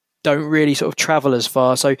don't really sort of travel as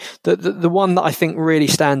far. So the one that I think really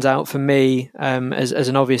stands out for me as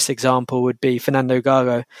an obvious example would be Fernando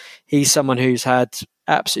Gago. He's someone who's had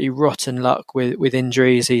absolutely rotten luck with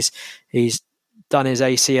injuries. He's done his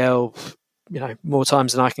ACL more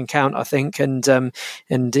times than I can count, I think, and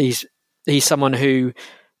he's someone who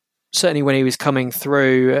certainly when he was coming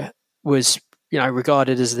through was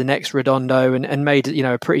regarded as the next Redondo, and made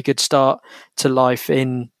a pretty good start to life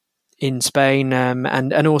in Spain,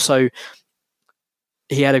 and also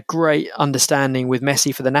he had a great understanding with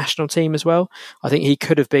Messi for the national team as well. I think he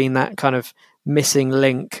could have been that kind of missing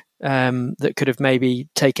link that could have maybe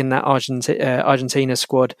taken that Argentina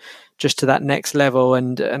squad just to that next level.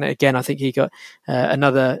 And again, I think he got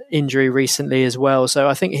another injury recently as well. So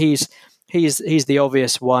I think he's the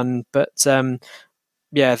obvious one, but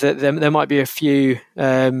there might be a few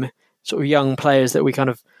sort of young players that we kind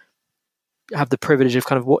of have the privilege of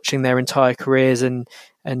kind of watching their entire careers, and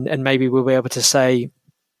maybe we'll be able to say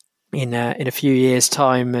in a few years'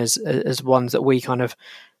 time as ones that we kind of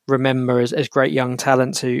remember as great young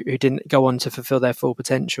talents who didn't go on to fulfill their full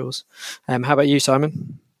potentials. How about you,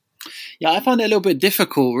 Simon? Yeah, I found it a little bit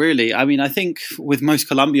difficult, really. I mean, I think with most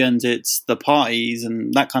Colombians, it's the parties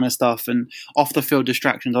and that kind of stuff, and off-the-field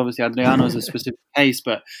distractions. Obviously, Adriano is a specific case,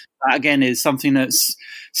 but that, again, is something that's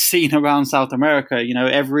seen around South America. You know,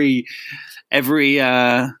 every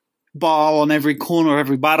bar on every corner,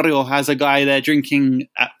 every barrio has a guy there drinking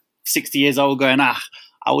at 60 years old going, I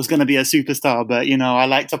was going to be a superstar, but, you know, I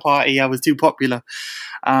like to party. I was too popular.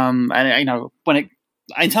 And, you know,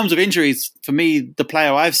 in terms of injuries, for me, the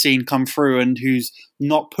player I've seen come through and who's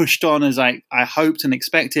not pushed on as I hoped and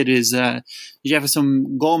expected is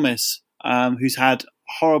Jefferson Gomez, who's had a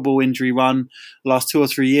horrible injury run the last 2 or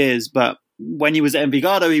 3 years. But when he was at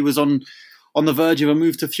Envigado, he was on the verge of a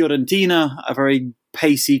move to Fiorentina, a very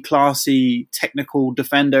pacey, classy, technical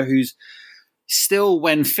defender who's still,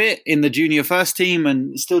 when fit, in the junior first team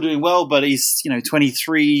and still doing well, but he's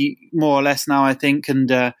 23 more or less now, I think,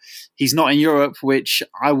 and he's not in Europe, which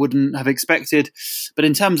I wouldn't have expected. But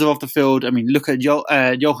in terms of off the field, I mean, look at Johan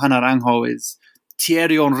Aranjo is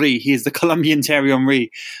Thierry Henry. He is the Colombian Thierry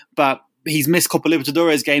Henry, but he's missed Copa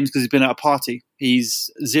Libertadores games because he's been at a party. He's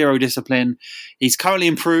zero discipline. He's currently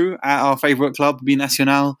in Peru at our favourite club,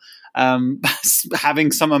 Binacional,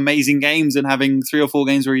 having some amazing games and having 3 or 4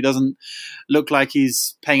 games where he doesn't look like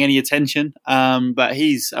he's paying any attention. But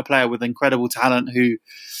he's a player with incredible talent who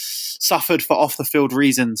suffered for off-the-field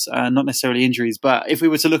reasons, not necessarily injuries. But if we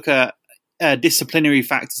were to look at disciplinary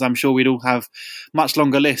factors, I'm sure we'd all have much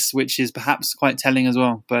longer lists, which is perhaps quite telling as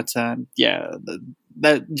well. But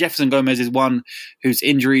Jefferson Gomez is one whose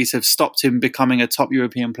injuries have stopped him becoming a top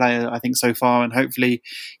European player, I think, so far. And hopefully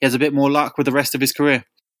he has a bit more luck with the rest of his career.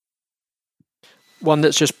 One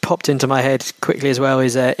that's just popped into my head quickly as well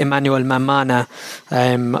is Emmanuel Mamana.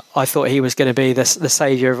 I thought he was going to be the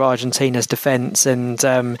saviour of Argentina's defence, and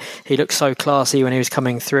he looked so classy when he was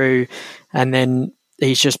coming through, and then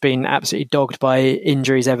he's just been absolutely dogged by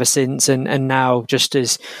injuries ever since, and now just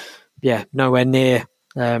is nowhere near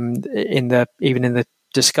even in the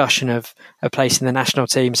discussion of a place in the national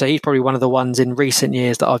team. So he's probably one of the ones in recent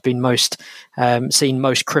years that I've been seen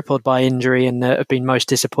most crippled by injury and have been most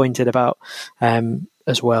disappointed about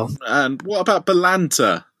as well. And what about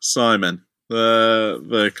Balanta, Simon,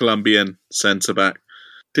 the Colombian centre-back?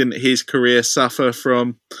 Didn't his career suffer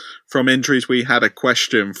from injuries? We had a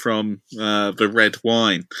question from the Red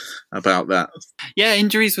Wine about that. Yeah,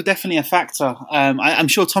 injuries were definitely a factor. I'm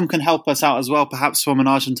sure Tom can help us out as well, perhaps from an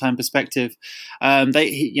Argentine perspective.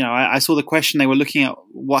 I saw the question. They were looking at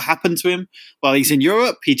what happened to him. Well, he's in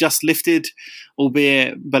Europe. He just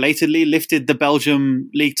albeit belatedly, lifted the Belgium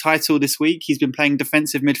league title this week. He's been playing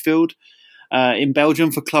defensive midfield in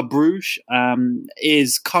Belgium for Club Brugge.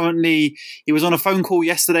 He was on a phone call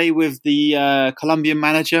yesterday with the Colombian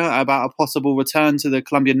manager about a possible return to the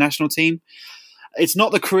Colombian national team. It's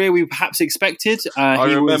not the career we perhaps expected. I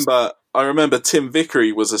remember Tim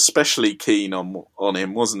Vickery was especially keen on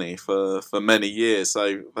him, wasn't he, for many years?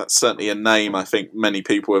 So that's certainly a name I think many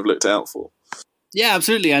people have looked out for. Yeah,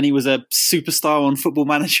 absolutely. And he was a superstar on Football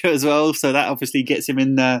Manager as well. So that obviously gets him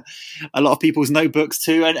in a lot of people's notebooks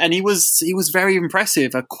too. And he was very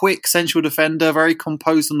impressive. A quick central defender, very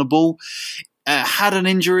composed on the ball. Had an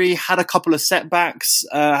injury, had a couple of setbacks,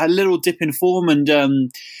 had a little dip in form,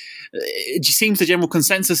 and it seems the general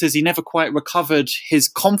consensus is he never quite recovered his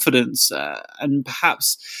confidence. And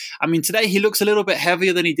perhaps, I mean, today he looks a little bit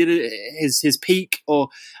heavier than he did at his peak, or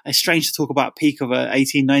it's strange to talk about peak of an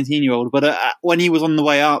 18, 19-year-old, but when he was on the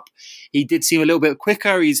way up, he did seem a little bit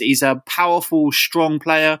quicker. He's a powerful, strong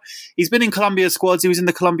player. He's been in Colombia squads. He was in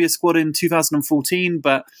the Colombia squad in 2014,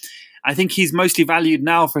 but I think he's mostly valued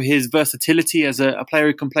now for his versatility as a player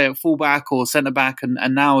who can play at fullback or centre-back,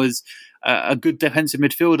 and now is a good defensive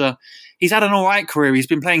midfielder. He's had an all right career. He's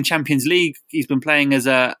been playing Champions League. He's been playing as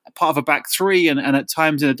a part of a back three and at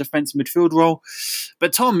times in a defensive midfield role.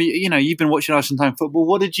 But Tom, you've been watching Argentine football.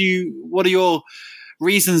 What are your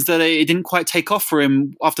reasons that it didn't quite take off for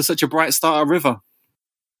him after such a bright start at River?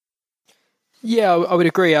 Yeah, I would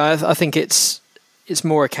agree. I think it's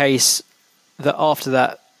more a case that after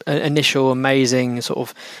that initial amazing sort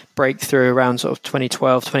of breakthrough around sort of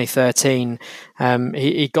 2012, 2013,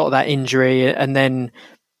 he got that injury, and then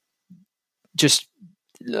just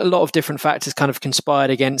a lot of different factors kind of conspired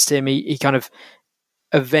against him. He kind of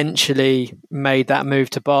eventually made that move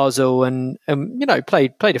to Basel and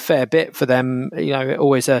played a fair bit for them,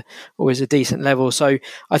 always a decent level. So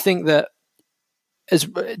I think that as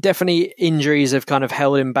definitely injuries have kind of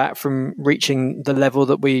held him back from reaching the level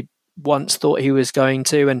that we once thought he was going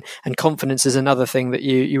to, and confidence is another thing that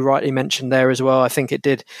you rightly mentioned there as well. I think it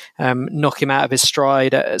did knock him out of his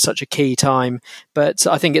stride at such a key time, but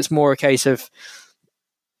I think it's more a case of,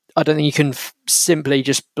 I don't think you can simply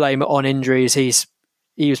just blame it on injuries.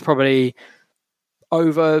 He was probably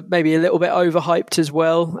maybe a little bit overhyped as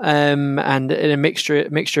well, and in a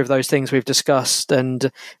mixture of those things we've discussed, and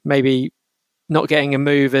maybe not getting a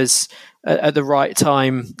move at the right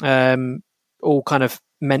time, all kind of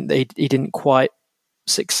meant that he didn't quite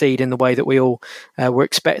succeed in the way that we all were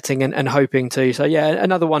expecting and hoping to. So yeah,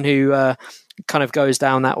 another one who kind of goes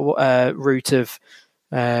down that route of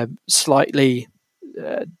slightly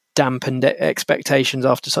dampened expectations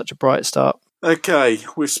after such a bright start. Okay,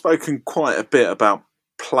 we've spoken quite a bit about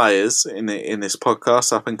players in this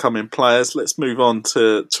podcast, up and coming players. Let's move on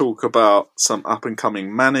to talk about some up and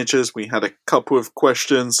coming managers. We had a couple of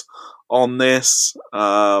questions on this.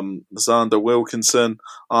 Xander Wilkinson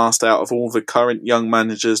asked, out of all the current young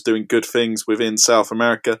managers doing good things within South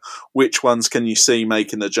America, which ones can you see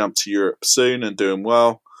making the jump to Europe soon and doing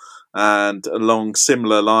well? And along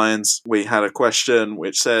similar lines, we had a question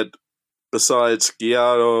which said, besides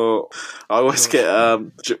Guiaro, I always get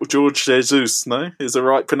George Jesus, no? Is the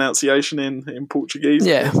right pronunciation in Portuguese?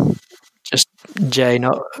 Yeah, just J,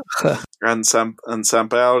 not and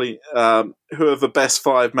Sampaoli. Who are the best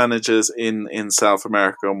 5 managers in South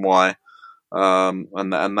America and why?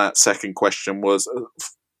 And that second question was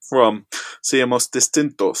from Seamos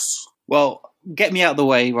Distintos. Well, get me out of the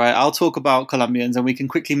way, right? I'll talk about Colombians and we can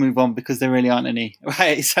quickly move on because there really aren't any,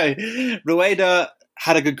 right? So Rueda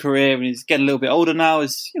had a good career and he's getting a little bit older now.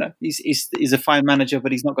 He's a fine manager,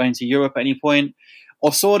 but he's not going to Europe at any point.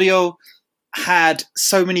 Osorio had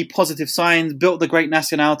so many positive signs, built the great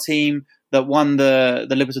Nacional team that won the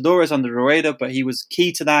Libertadores under Rueda, but he was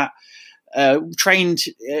key to that.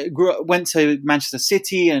 Went to Manchester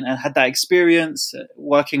City and had that experience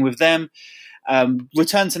working with them.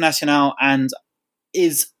 Returned to Nacional and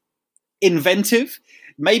is inventive.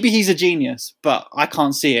 Maybe he's a genius, but I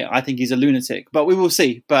can't see it. I think he's a lunatic, but we will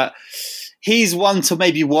see. But he's one to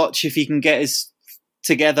maybe watch if he can get his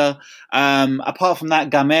together. Apart from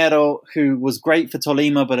that, Gamero, who was great for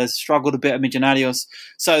Tolima, but has struggled a bit at Millonarios.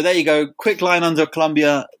 So there you go. Quick line under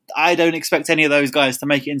Colombia. I don't expect any of those guys to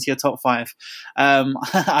make it into your top 5.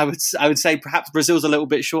 I would say perhaps Brazil's a little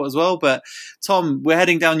bit short as well. But Tom, we're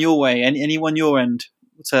heading down your way. Anyone your end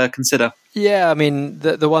to consider? Yeah, I mean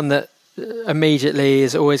the one that immediately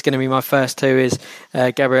is always going to be my first two is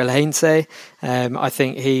Gabriel Heinze. I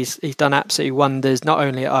think he's done absolutely wonders, not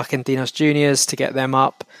only at Argentinos Juniors to get them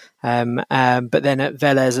up, but then at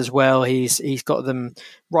Vélez as well. He's got them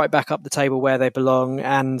right back up the table where they belong.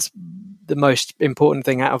 And the most important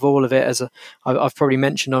thing out of all of it, as I've probably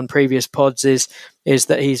mentioned on previous pods, is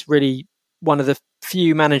that he's really one of the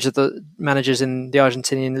few managers in the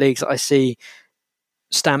Argentinian leagues that I see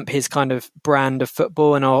stamp his kind of brand of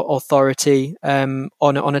football and authority on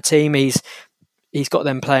a team. He's got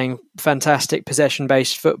them playing fantastic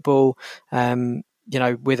possession-based football,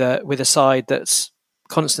 with a side that's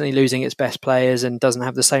constantly losing its best players and doesn't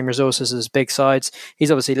have the same resources as big sides.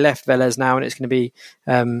 He's obviously left Vélez now, and it's going to be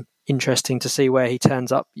interesting to see where he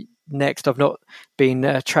turns up next. I've not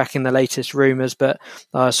been tracking the latest rumours, but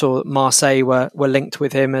I saw that Marseille were linked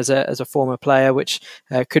with him as a former player, which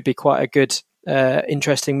could be quite a good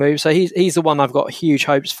interesting move. So he's the one I've got huge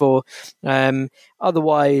hopes for.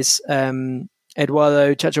 Otherwise,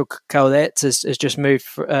 Eduardo Chacho Caldet has just moved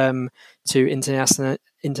to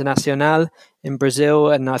Internacional in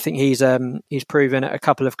Brazil, and I think he's proven at a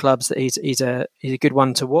couple of clubs that he's a good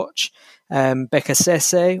one to watch.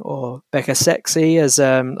 Becasese, or Becasexy, as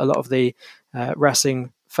a lot of the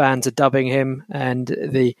Racing fans are dubbing him, and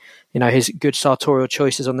his good sartorial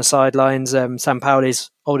choices on the sidelines.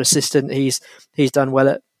 Sampaoli's old assistant, he's done well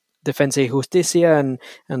at Defensa y Justicia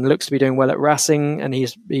and looks to be doing well at Racing, and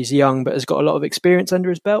he's young but has got a lot of experience under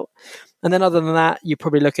his belt. And then other than that, you're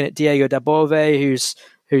probably looking at Diego Dabove, who's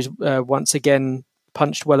once again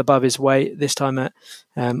punched well above his weight, this time at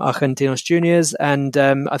Argentinos Juniors. And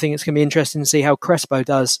I think it's going to be interesting to see how Crespo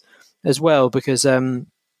does as well, because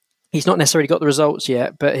he's not necessarily got the results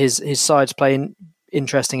yet, but his side's playing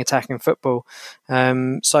interesting attacking football.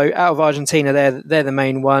 So out of Argentina, they're the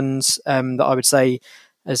main ones that I would say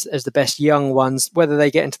as the best young ones. Whether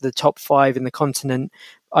they get into the top 5 in the continent,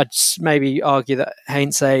 I'd maybe argue that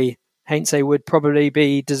Heinze would probably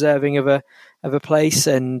be deserving of a place,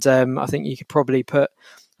 and I think you could probably put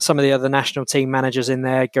some of the other national team managers in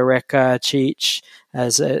there. Gareca, Cheech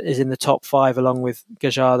is in the top 5 along with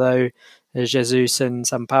Gajardo, Jesus and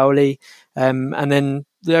Sampaoli. And then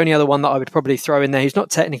the only other one that I would probably throw in there, who's not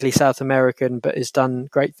technically South American, but has done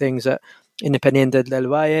great things at Independiente del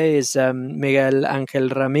Valle, is Miguel Angel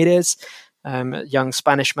Ramirez, a young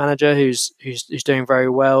Spanish manager who's doing very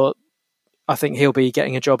well. I think he'll be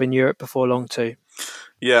getting a job in Europe before long too.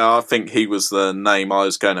 Yeah, I think he was the name I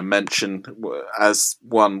was going to mention as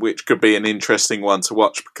one which could be an interesting one to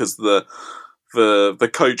watch, because the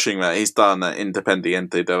coaching that he's done at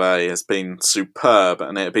Independiente del Valle has been superb,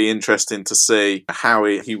 and it'd be interesting to see how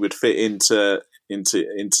he would fit into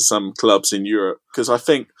some clubs in Europe, because I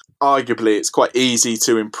think arguably it's quite easy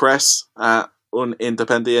to impress at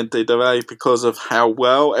Independiente del Valle because of how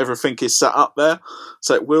well everything is set up there.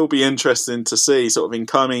 So it will be interesting to see sort of in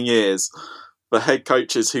coming years the head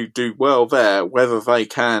coaches who do well there, whether they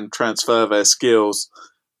can transfer their skills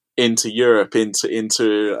into Europe,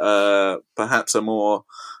 into perhaps a more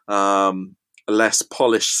less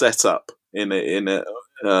polished setup in a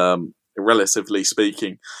relatively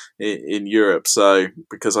speaking in Europe. So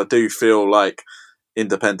because I do feel like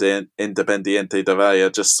Independiente del Valle are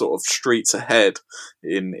just sort of streets ahead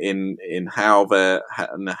in how they're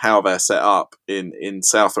set up in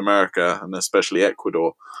South America, and especially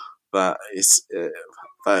Ecuador. That's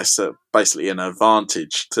basically an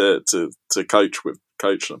advantage to coach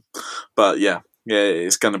them. But yeah,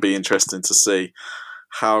 it's going to be interesting to see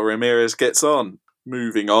how Ramirez gets on.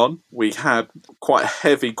 Moving on, we had quite a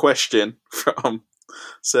heavy question from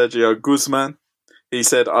Sergio Guzman. He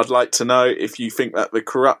said, "I'd like to know if you think that the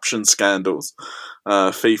corruption scandals,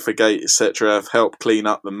 FIFA Gate, etc., have helped clean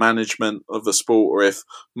up the management of the sport, or if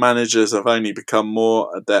managers have only become more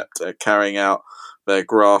adept at carrying out their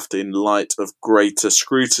graft in light of greater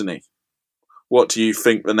scrutiny. What do you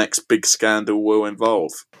think the next big scandal will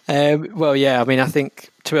involve?" Well, yeah, I mean, I think,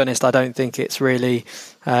 to be honest, I don't think it's really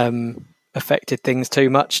affected things too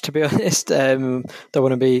much, to be honest. Don't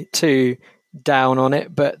want to be too down on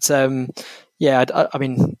it, but yeah, I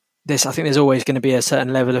mean, I think there's always going to be a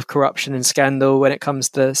certain level of corruption and scandal when it comes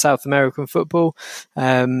to South American football.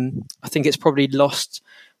 I think it's probably lost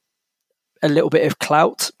a little bit of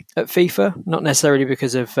clout at FIFA, not necessarily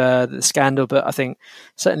because of the scandal, but I think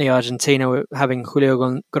certainly Argentina, having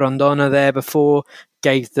Julio Grondona there before,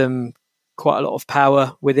 gave them quite a lot of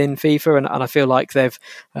power within FIFA, and I feel like they've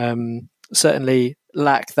certainly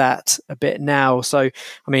lacked that a bit now. So,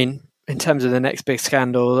 I mean, in terms of the next big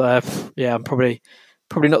scandal, yeah, I'm probably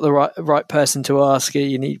not the right person to ask.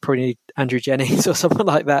 You probably need Andrew Jennings or someone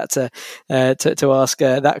like that to ask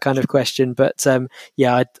that kind of question. But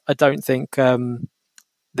yeah, I don't think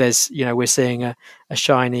there's, we're seeing a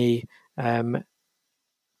shiny,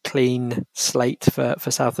 clean slate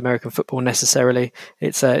for South American football necessarily.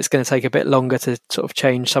 It's going to take a bit longer to sort of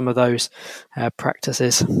change some of those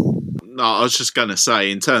practices. No, I was just going to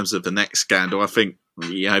say, in terms of the next scandal, I think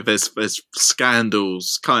there's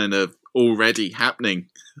scandals kind of already happening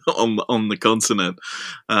on the continent.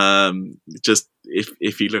 Just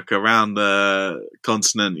if you look around the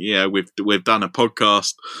continent, we've done a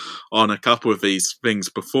podcast on a couple of these things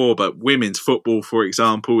before, but women's football, for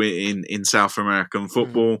example, in South American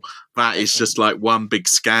football, that is just like one big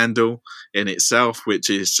scandal in itself, which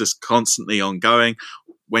is just constantly ongoing.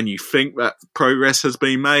 When you think that progress has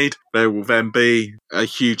been made, there will then be a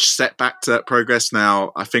huge setback to that progress.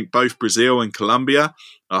 Now, I think both Brazil and Colombia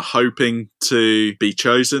are hoping to be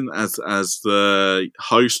chosen as the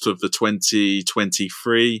host of the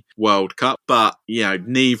 2023 World Cup, but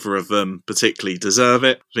neither of them particularly deserve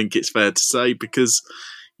it. I think it's fair to say, because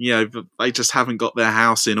they just haven't got their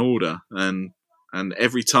house in order, and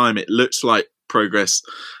every time it looks like progress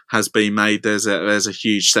has been made, there's a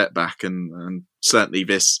huge setback, and certainly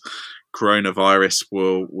this coronavirus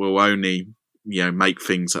will only make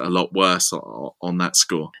things a lot worse on that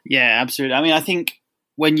score. Yeah, absolutely. I mean, I think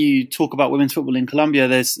when you talk about women's football in Colombia,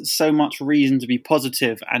 there's so much reason to be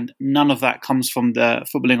positive, and none of that comes from the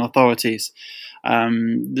footballing authorities.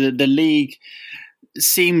 The league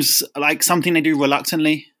seems like something they do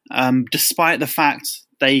reluctantly, despite the fact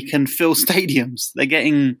they can fill stadiums. They're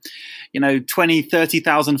getting, 20,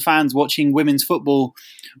 30,000 fans watching women's football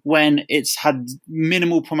when it's had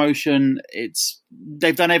minimal promotion.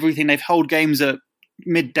 They've done everything. They've held games at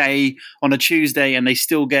midday on a Tuesday, and they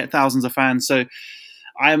still get thousands of fans. So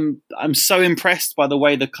I'm so impressed by the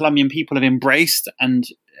way the Colombian people have embraced and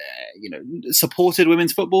supported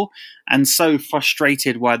women's football, and so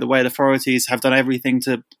frustrated by the way the authorities have done everything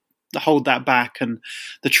to hold that back, and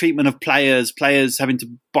the treatment of players having to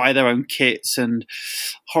buy their own kits, and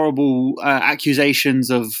horrible accusations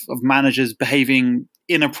of managers behaving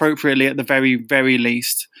inappropriately at the very, very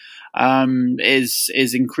least.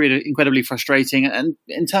 is incredibly frustrating. And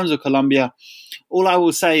in terms of Colombia, all I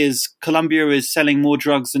will say is Colombia is selling more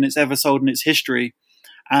drugs than it's ever sold in its history,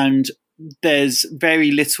 and there's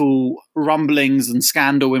very little rumblings and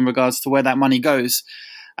scandal in regards to where that money goes,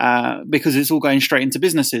 because it's all going straight into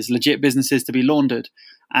businesses, legit businesses to be laundered.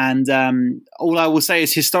 And all I will say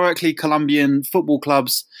is historically, Colombian football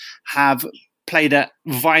clubs have played a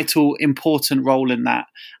vital, important role in that.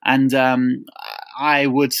 And I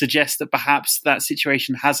would suggest that perhaps that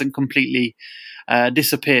situation hasn't completely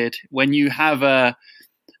disappeared. When you have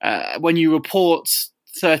when you report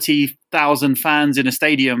 30,000 fans in a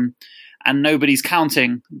stadium and nobody's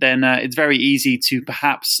counting, then it's very easy to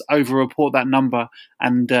perhaps over-report that number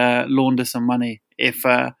and launder some money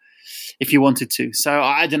if you wanted to. So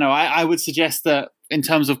I don't know. I would suggest that in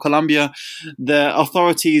terms of Colombia, the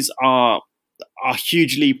authorities are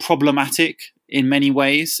hugely problematic in many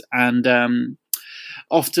ways, and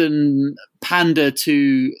often pander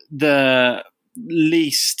to the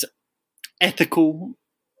least ethical,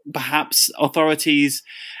 perhaps, authorities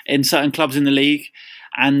in certain clubs in the league.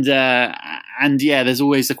 And yeah, there's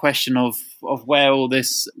always the question of where all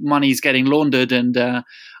this money is getting laundered. And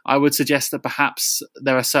I would suggest that perhaps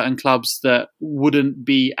there are certain clubs that wouldn't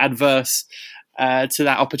be adverse to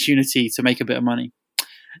that opportunity to make a bit of money.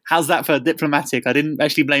 How's that for diplomatic? I didn't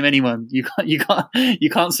actually blame anyone. You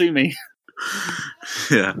can't sue me.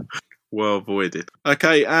 Yeah, well avoided.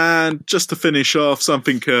 Okay, and just to finish off,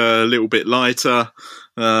 something a little bit lighter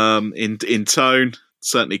in tone,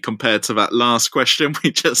 certainly compared to that last question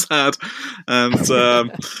we just had, and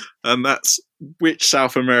that's which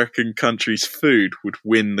South American country's food would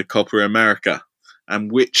win the Copa America,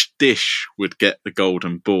 and which dish would get the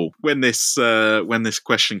golden ball. When this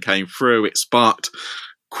question came through, it sparked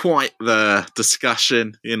quite the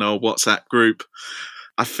discussion in our WhatsApp group.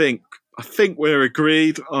 I think we're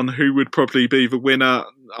agreed on who would probably be the winner.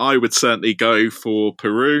 I would certainly go for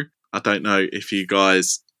Peru. I don't know if you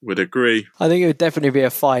guys would agree. I think it would definitely be a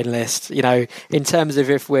finalist. You know, in terms of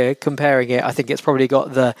if we're comparing it, I think it's probably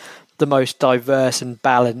got the most diverse and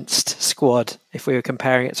balanced squad. If we were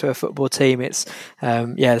comparing it to a football team, it's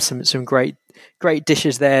some great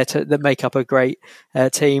dishes there that make up a great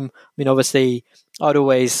team. I mean, obviously, I'd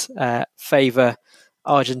always favour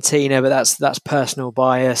Argentina, but that's personal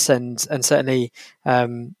bias, and certainly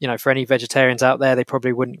for any vegetarians out there, they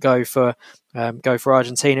probably wouldn't go for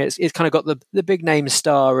Argentina. It's kind of got the big name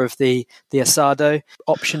star of the asado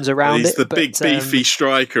options around it. He's the big beefy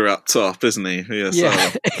striker up top, isn't he?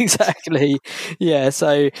 Yeah, exactly. Yeah,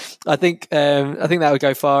 so I think that would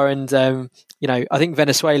go far, and I think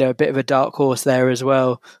Venezuela a bit of a dark horse there as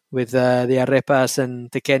well with the arepas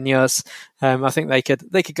and tequeños. I think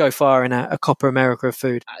they could go far in a Copa America of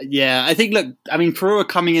food. Yeah, I think. Look, I mean, Peru are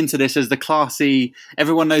coming into this as the classy.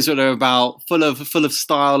 Everyone knows what they're about, full of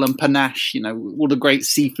style and panache. You know, all the great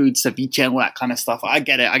seafood, ceviche, and all that kind of stuff. I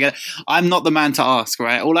get it. I'm not the man to ask,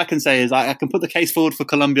 right? All I can say is I can put the case forward for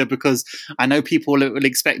Colombia because I know people will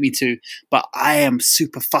expect me to, but I am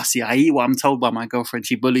super fussy. I eat what I'm told by my girlfriend.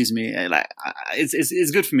 She bullies me. Like,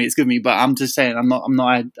 it's good for me. It's good for me. But I'm just saying, I'm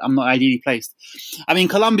not ideally placed. I mean,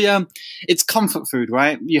 Colombia, it's comfort food,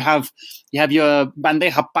 right? You have your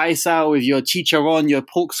bandeja paisa with your chicharron, your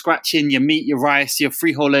pork scratching, your meat, your rice, your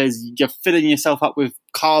frijoles. You're filling yourself up with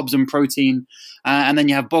carbs and protein, and then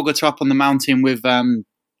you have Bogota up on the mountain with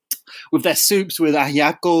their soups, with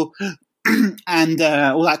ajiaco and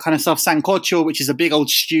all that kind of stuff. Sancocho, which is a big old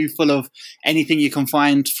stew full of anything you can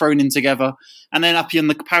find thrown in together. And then up here on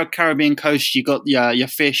the Caribbean coast, you got your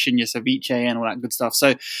fish and your ceviche and all that good stuff.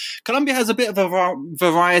 So Colombia has a bit of a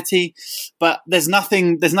variety, but there's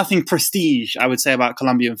nothing prestige, I would say, about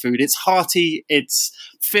Colombian food. It's hearty, it's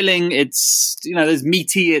filling, it's there's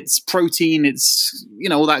meaty, it's protein, it's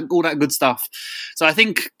all that good stuff. So I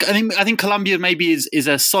think Colombia maybe is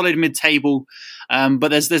a solid mid-table. But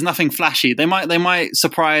there's nothing flashy. They might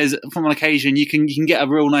surprise from an occasion. You can get a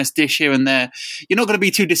real nice dish here and there. You're not going to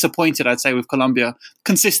be too disappointed, I'd say, with Colombia.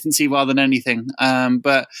 Consistency rather than anything.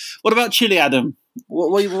 But what about Chile, Adam?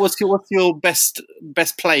 What's your best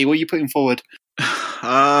play? What are you putting forward?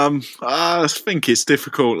 I think it's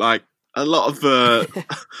difficult. Like a lot of the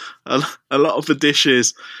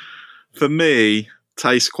dishes for me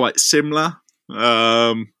taste quite similar.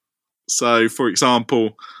 So, for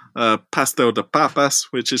example, pastel de papas,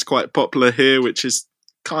 which is quite popular here, which is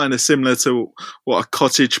kind of similar to what a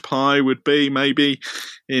cottage pie would be, maybe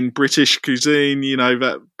in British cuisine,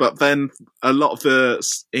 but then a lot of the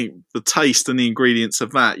taste and the ingredients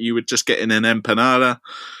of that you would just get in an empanada,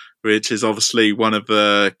 which is obviously one of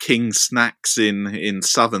the king snacks in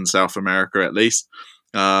southern South America, at least.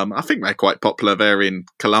 I think they're quite popular there in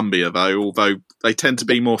Colombia, though, although they tend to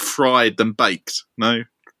be more fried than baked. No?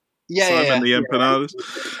 Simon, the empanadas.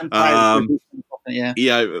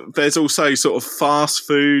 There's also sort of fast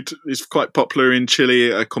food. It's quite popular in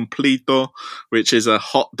Chile, a completo, which is a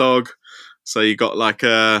hot dog. So you got like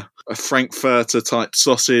a Frankfurter type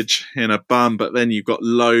sausage in a bun, but then you've got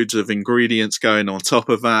loads of ingredients going on top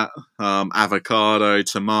of that. Avocado,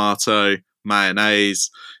 tomato, mayonnaise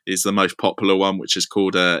is the most popular one, which is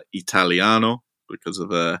called Italiano because of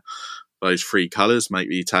those three colours make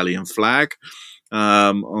the Italian flag.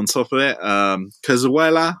 On top of it,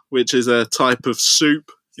 cazuela, which is a type of soup,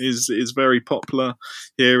 is very popular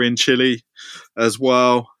here in Chile as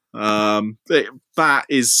well. That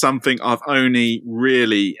is something I've only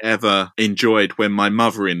really ever enjoyed when my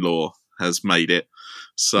mother-in-law has made it.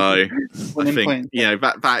 So I think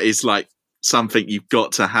that is like something you've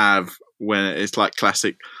got to have when it's like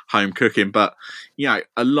classic home cooking. But a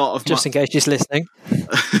lot of in case she's listening.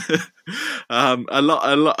 A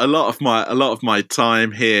lot of my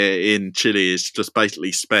time here in Chile is just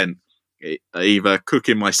basically spent either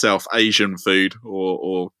cooking myself Asian food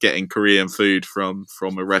or getting Korean food from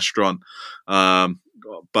a restaurant.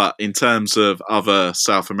 But in terms of other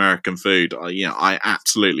South American food, I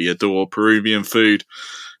absolutely adore Peruvian food.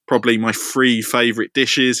 Probably my 3 favorite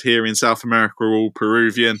dishes here in South America are all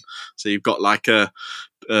Peruvian. So you've got like a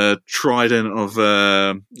trident of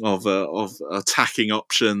attacking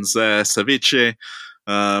options there. Ceviche,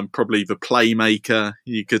 probably the playmaker,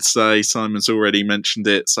 you could say. Simon's already mentioned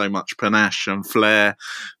it. So much panache and flair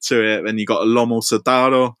to it. Then you got a lomo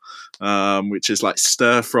saltado, which is like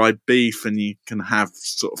stir-fried beef, and you can have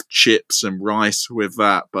sort of chips and rice with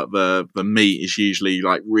that. But the meat is usually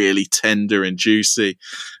like really tender and juicy.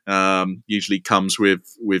 Usually comes with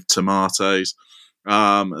tomatoes.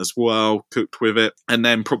 As well, cooked with it. And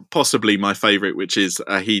then possibly my favourite, which is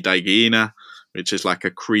ají de gallina, which is like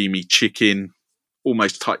a creamy chicken,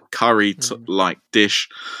 almost type curry like dish.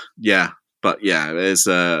 There's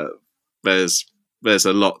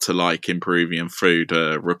a lot to like in Peruvian food.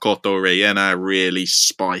 Rocoto rellena, really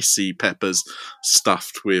spicy peppers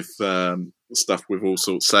stuffed with all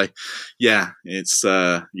sorts. So it's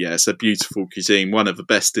a beautiful cuisine, one of the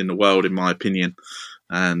best in the world in my opinion.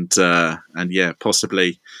 And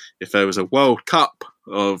possibly if there was a World Cup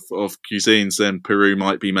of cuisines, then Peru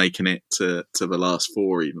might be making it to the last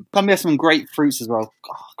 4 even. Colombia has some great fruits as well.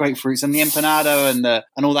 Great fruits, and the empanado and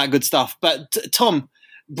all that good stuff. But Tom,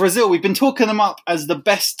 Brazil, we've been talking them up as the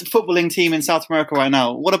best footballing team in South America right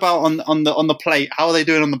now. What about on the plate? How are they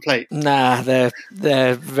doing on the plate? Nah, they're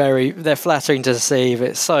flattering to see.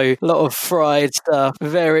 It's a lot of fried stuff,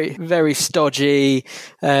 very very stodgy.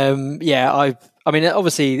 I mean,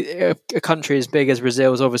 obviously, a country as big as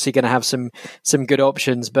Brazil is obviously going to have some good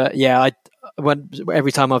options. But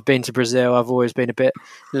every time I've been to Brazil, I've always been a bit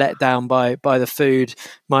let down by the food.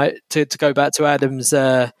 To go back to Adam's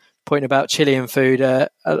point about Chilean food, a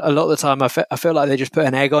lot of the time I feel like they just put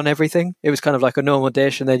an egg on everything. It was kind of like a normal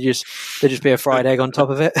dish, and there'd just be a fried egg on top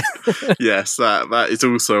of it. Yes, that is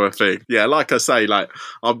also a thing. Yeah, like I say, like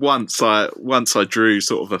once I drew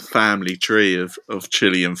sort of a family tree of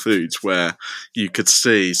Chilean foods where you could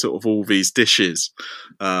see sort of all these dishes,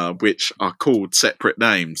 which are called separate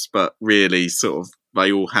names, but really sort of they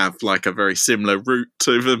all have like a very similar root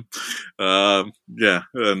to them. And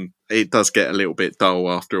it does get a little bit dull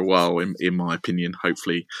after a while, in my opinion.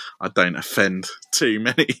 Hopefully I don't offend too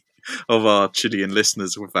many of our Chilean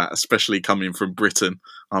listeners with that, especially coming from Britain.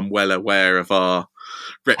 I'm well aware of our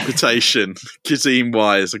reputation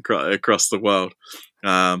cuisine-wise across the world.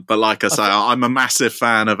 But like I say, I'm a massive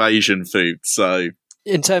fan of Asian food, so...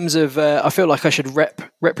 In terms of, I feel like I should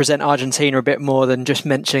represent Argentina a bit more than just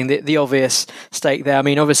mentioning the obvious steak there. I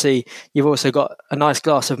mean, obviously, you've also got a nice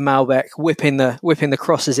glass of Malbec, whipping the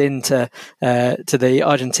crosses into to the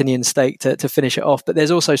Argentinian steak to finish it off. But there's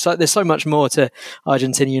also there's so much more to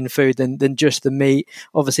Argentinian food than just the meat.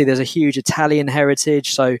 Obviously, there's a huge Italian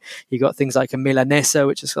heritage, so you've got things like a milanesa,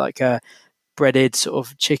 which is like a breaded sort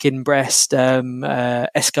of chicken breast,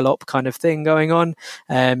 escalope kind of thing going on.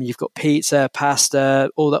 You've got pizza,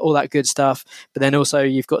 pasta, all that good stuff. But then also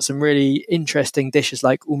you've got some really interesting dishes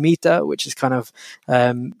like humita, which is kind of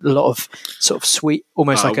a lot of sort of sweet,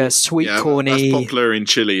 almost like a sweet corny. That's popular in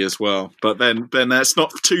Chile as well. But then that's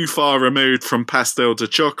not too far removed from pastel de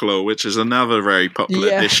choclo, which is another very popular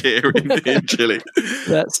dish here in Chile.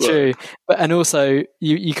 That's true. And also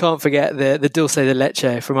you can't forget the dulce de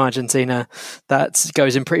leche from Argentina. That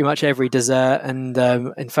goes in pretty much every dessert, and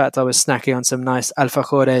in fact, I was snacking on some nice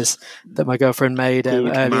alfajores that my girlfriend made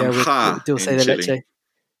earlier with dulce de leche.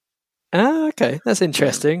 Okay, that's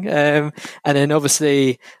interesting. And then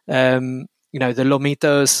obviously, the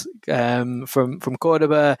lomitos from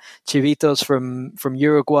Cordoba, chivitos from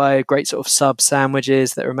Uruguay, great sort of sub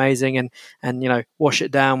sandwiches that are amazing, and wash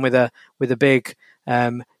it down with a big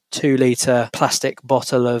 2-litre plastic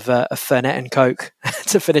bottle of Fernet and Coke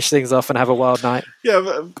to finish things off and have a wild night.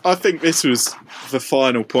 Yeah, I think this was the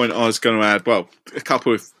final point I was going to add. Well, a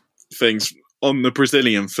couple of things on the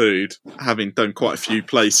Brazilian food, having done quite a few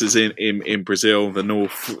places in Brazil, the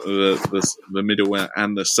north, the middle,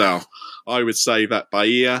 and the south. I would say that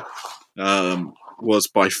Bahia was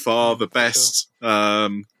by far the best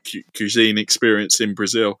cuisine experience in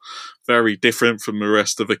Brazil. Very different from the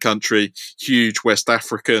rest of the country. Huge West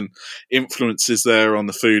African influences there on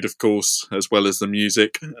the food, of course, as well as the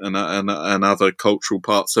music and other cultural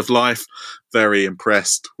parts of life. Very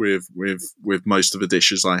impressed with most of the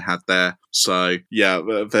dishes I had there. So yeah,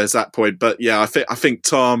 there's that point. But yeah, I think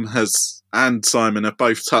Tom and Simon have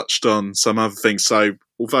both touched on some other things. So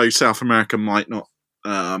although South America might not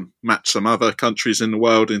match some other countries in the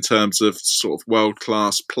world in terms of sort of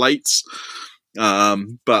world-class plates,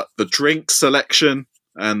 but the drink selection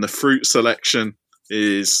and the fruit selection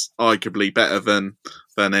is arguably better than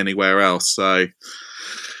anywhere else. So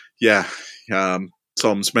yeah,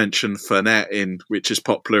 Tom's mentioned Fernet, which is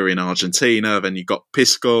popular in Argentina. Then you got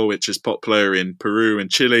Pisco, which is popular in Peru and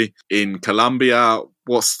Chile. In Colombia,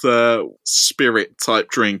 what's the spirit type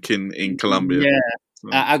drink in Colombia? Yeah.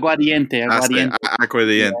 Aguardiente.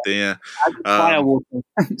 Aguardiente, yeah. Fire water.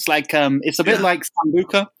 It's like it's a bit like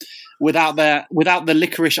sambuca without the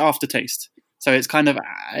licorice aftertaste. So it's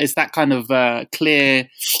that kind of clear,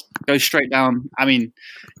 goes straight down. I mean,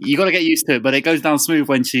 you got to get used to it, but it goes down smooth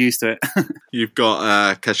once you're used to it. You've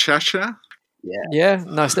got cachaça. Yeah,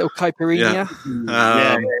 nice little caipirinha.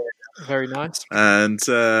 Yeah. Very nice. And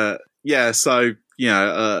so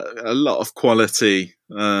a lot of quality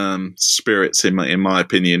spirits in my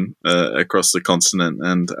opinion across the continent,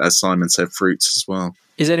 and as Simon said, fruits as well.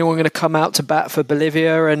 Is anyone going to come out to bat for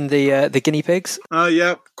Bolivia and the guinea pigs?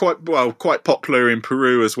 Yeah, quite popular in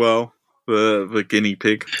Peru as well. The guinea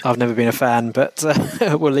pig. I've never been a fan, but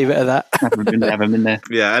we'll leave it at that. Haven't been there.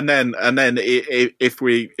 Yeah, and then if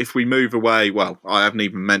we move away, well, I haven't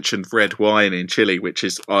even mentioned red wine in Chile, which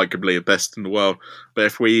is arguably the best in the world. But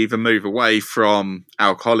if we even move away from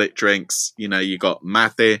alcoholic drinks, you got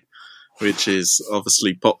mate, which is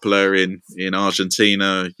obviously popular in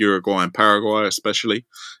Argentina, Uruguay, and Paraguay, especially,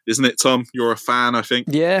 isn't it, Tom? You're a fan, I think.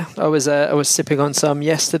 Yeah, I was sipping on some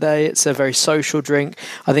yesterday. It's a very social drink.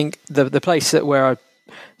 I think the place where I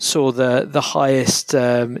saw the highest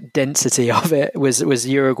density of it was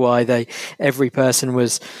Uruguay. Every person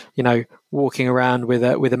was walking around with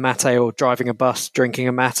a mate or driving a bus drinking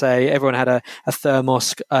a mate. Everyone had a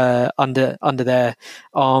thermos under their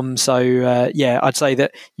arm. So I'd say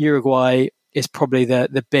that Uruguay is probably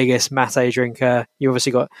the biggest mate drinker. You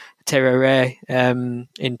obviously got Tereré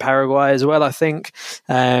in Paraguay as well, I think.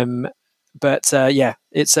 But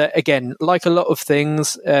it's again, like a lot of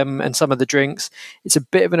things and some of the drinks, it's a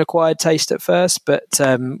bit of an acquired taste at first, but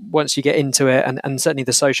once you get into it, and certainly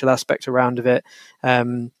the social aspect around of it,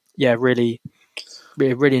 really,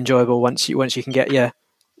 really, really enjoyable once you can get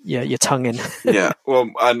your tongue in. Yeah, well,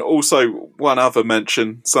 and also one other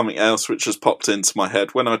mention, something else which has popped into my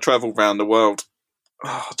head. When I travelled around the world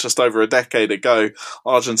just over a decade ago,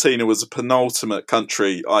 Argentina was the penultimate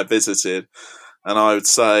country I visited, and I would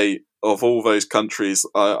say of all those countries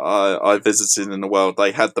I visited in the world,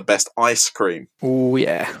 they had the best ice cream. Oh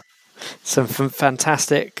yeah, some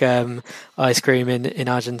fantastic ice cream in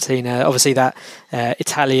Argentina. Obviously that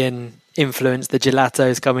Italian influence, the gelato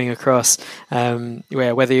is coming across,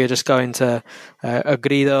 whether you're just going to a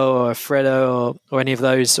Grido or a Freddo or any of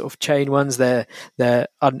those sort of chain ones, there's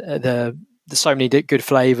so many good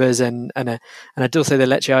flavors and a dulce de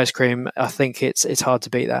leche ice cream. I think it's hard to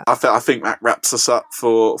beat that. I think that wraps us up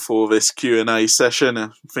for this Q&A session. I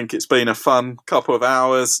think it's been a fun couple of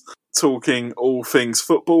hours talking all things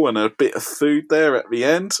football and a bit of food there at the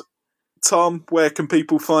end. Tom, where can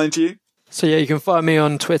people find you? So you can find me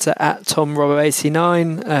on Twitter at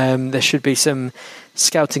TomRobbo89. There should be some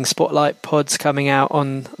Scouting Spotlight pods coming out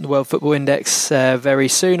on the World Football Index very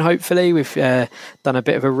soon. Hopefully, we've done a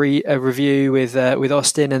bit of a review with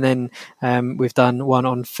Austin, and then we've done one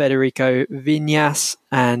on Federico Viñas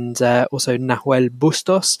and also Nahuel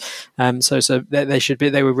Bustos. So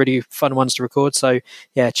they were really fun ones to record. So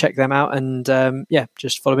yeah, check them out, and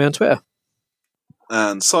just follow me on Twitter.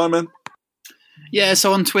 And Simon. Yeah,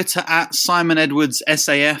 so on Twitter at Simon Edwards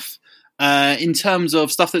SAF. In terms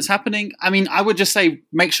of stuff that's happening, I mean, I would just say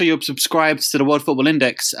make sure you're subscribed to the World Football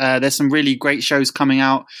Index. There's some really great shows coming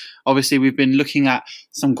out. Obviously, we've been looking at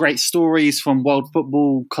some great stories from world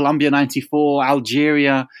football, Colombia 94,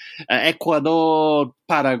 Algeria, Ecuador,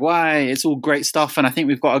 Paraguay. It's all great stuff. And I think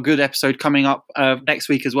we've got a good episode coming up next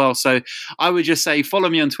week as well. So I would just say follow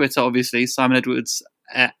me on Twitter, obviously, Simon Edwards,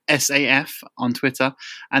 SAF on Twitter.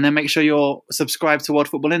 And then make sure you're subscribed to World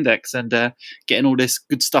Football Index and getting all this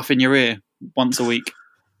good stuff in your ear once a week.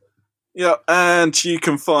 Yeah, and you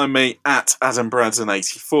can find me at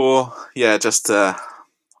AdamBradden84. Yeah, just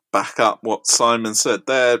back up what Simon said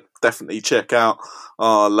there. Definitely check out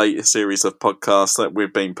our latest series of podcasts that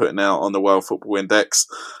we've been putting out on the World Football Index.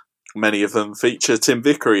 Many of them feature Tim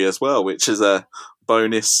Vickery as well, which is a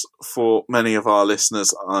bonus for many of our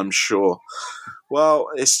listeners, I'm sure. Well,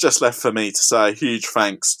 it's just left for me to say a huge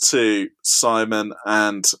thanks to Simon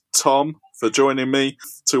and Tom for joining me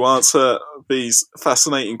to answer these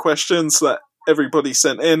fascinating questions that everybody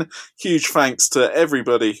sent in. Huge thanks to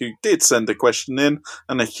everybody who did send a question in,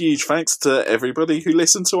 and a huge thanks to everybody who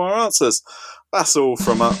listened to our answers. That's all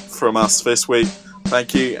from us this week.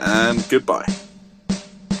 Thank you and goodbye.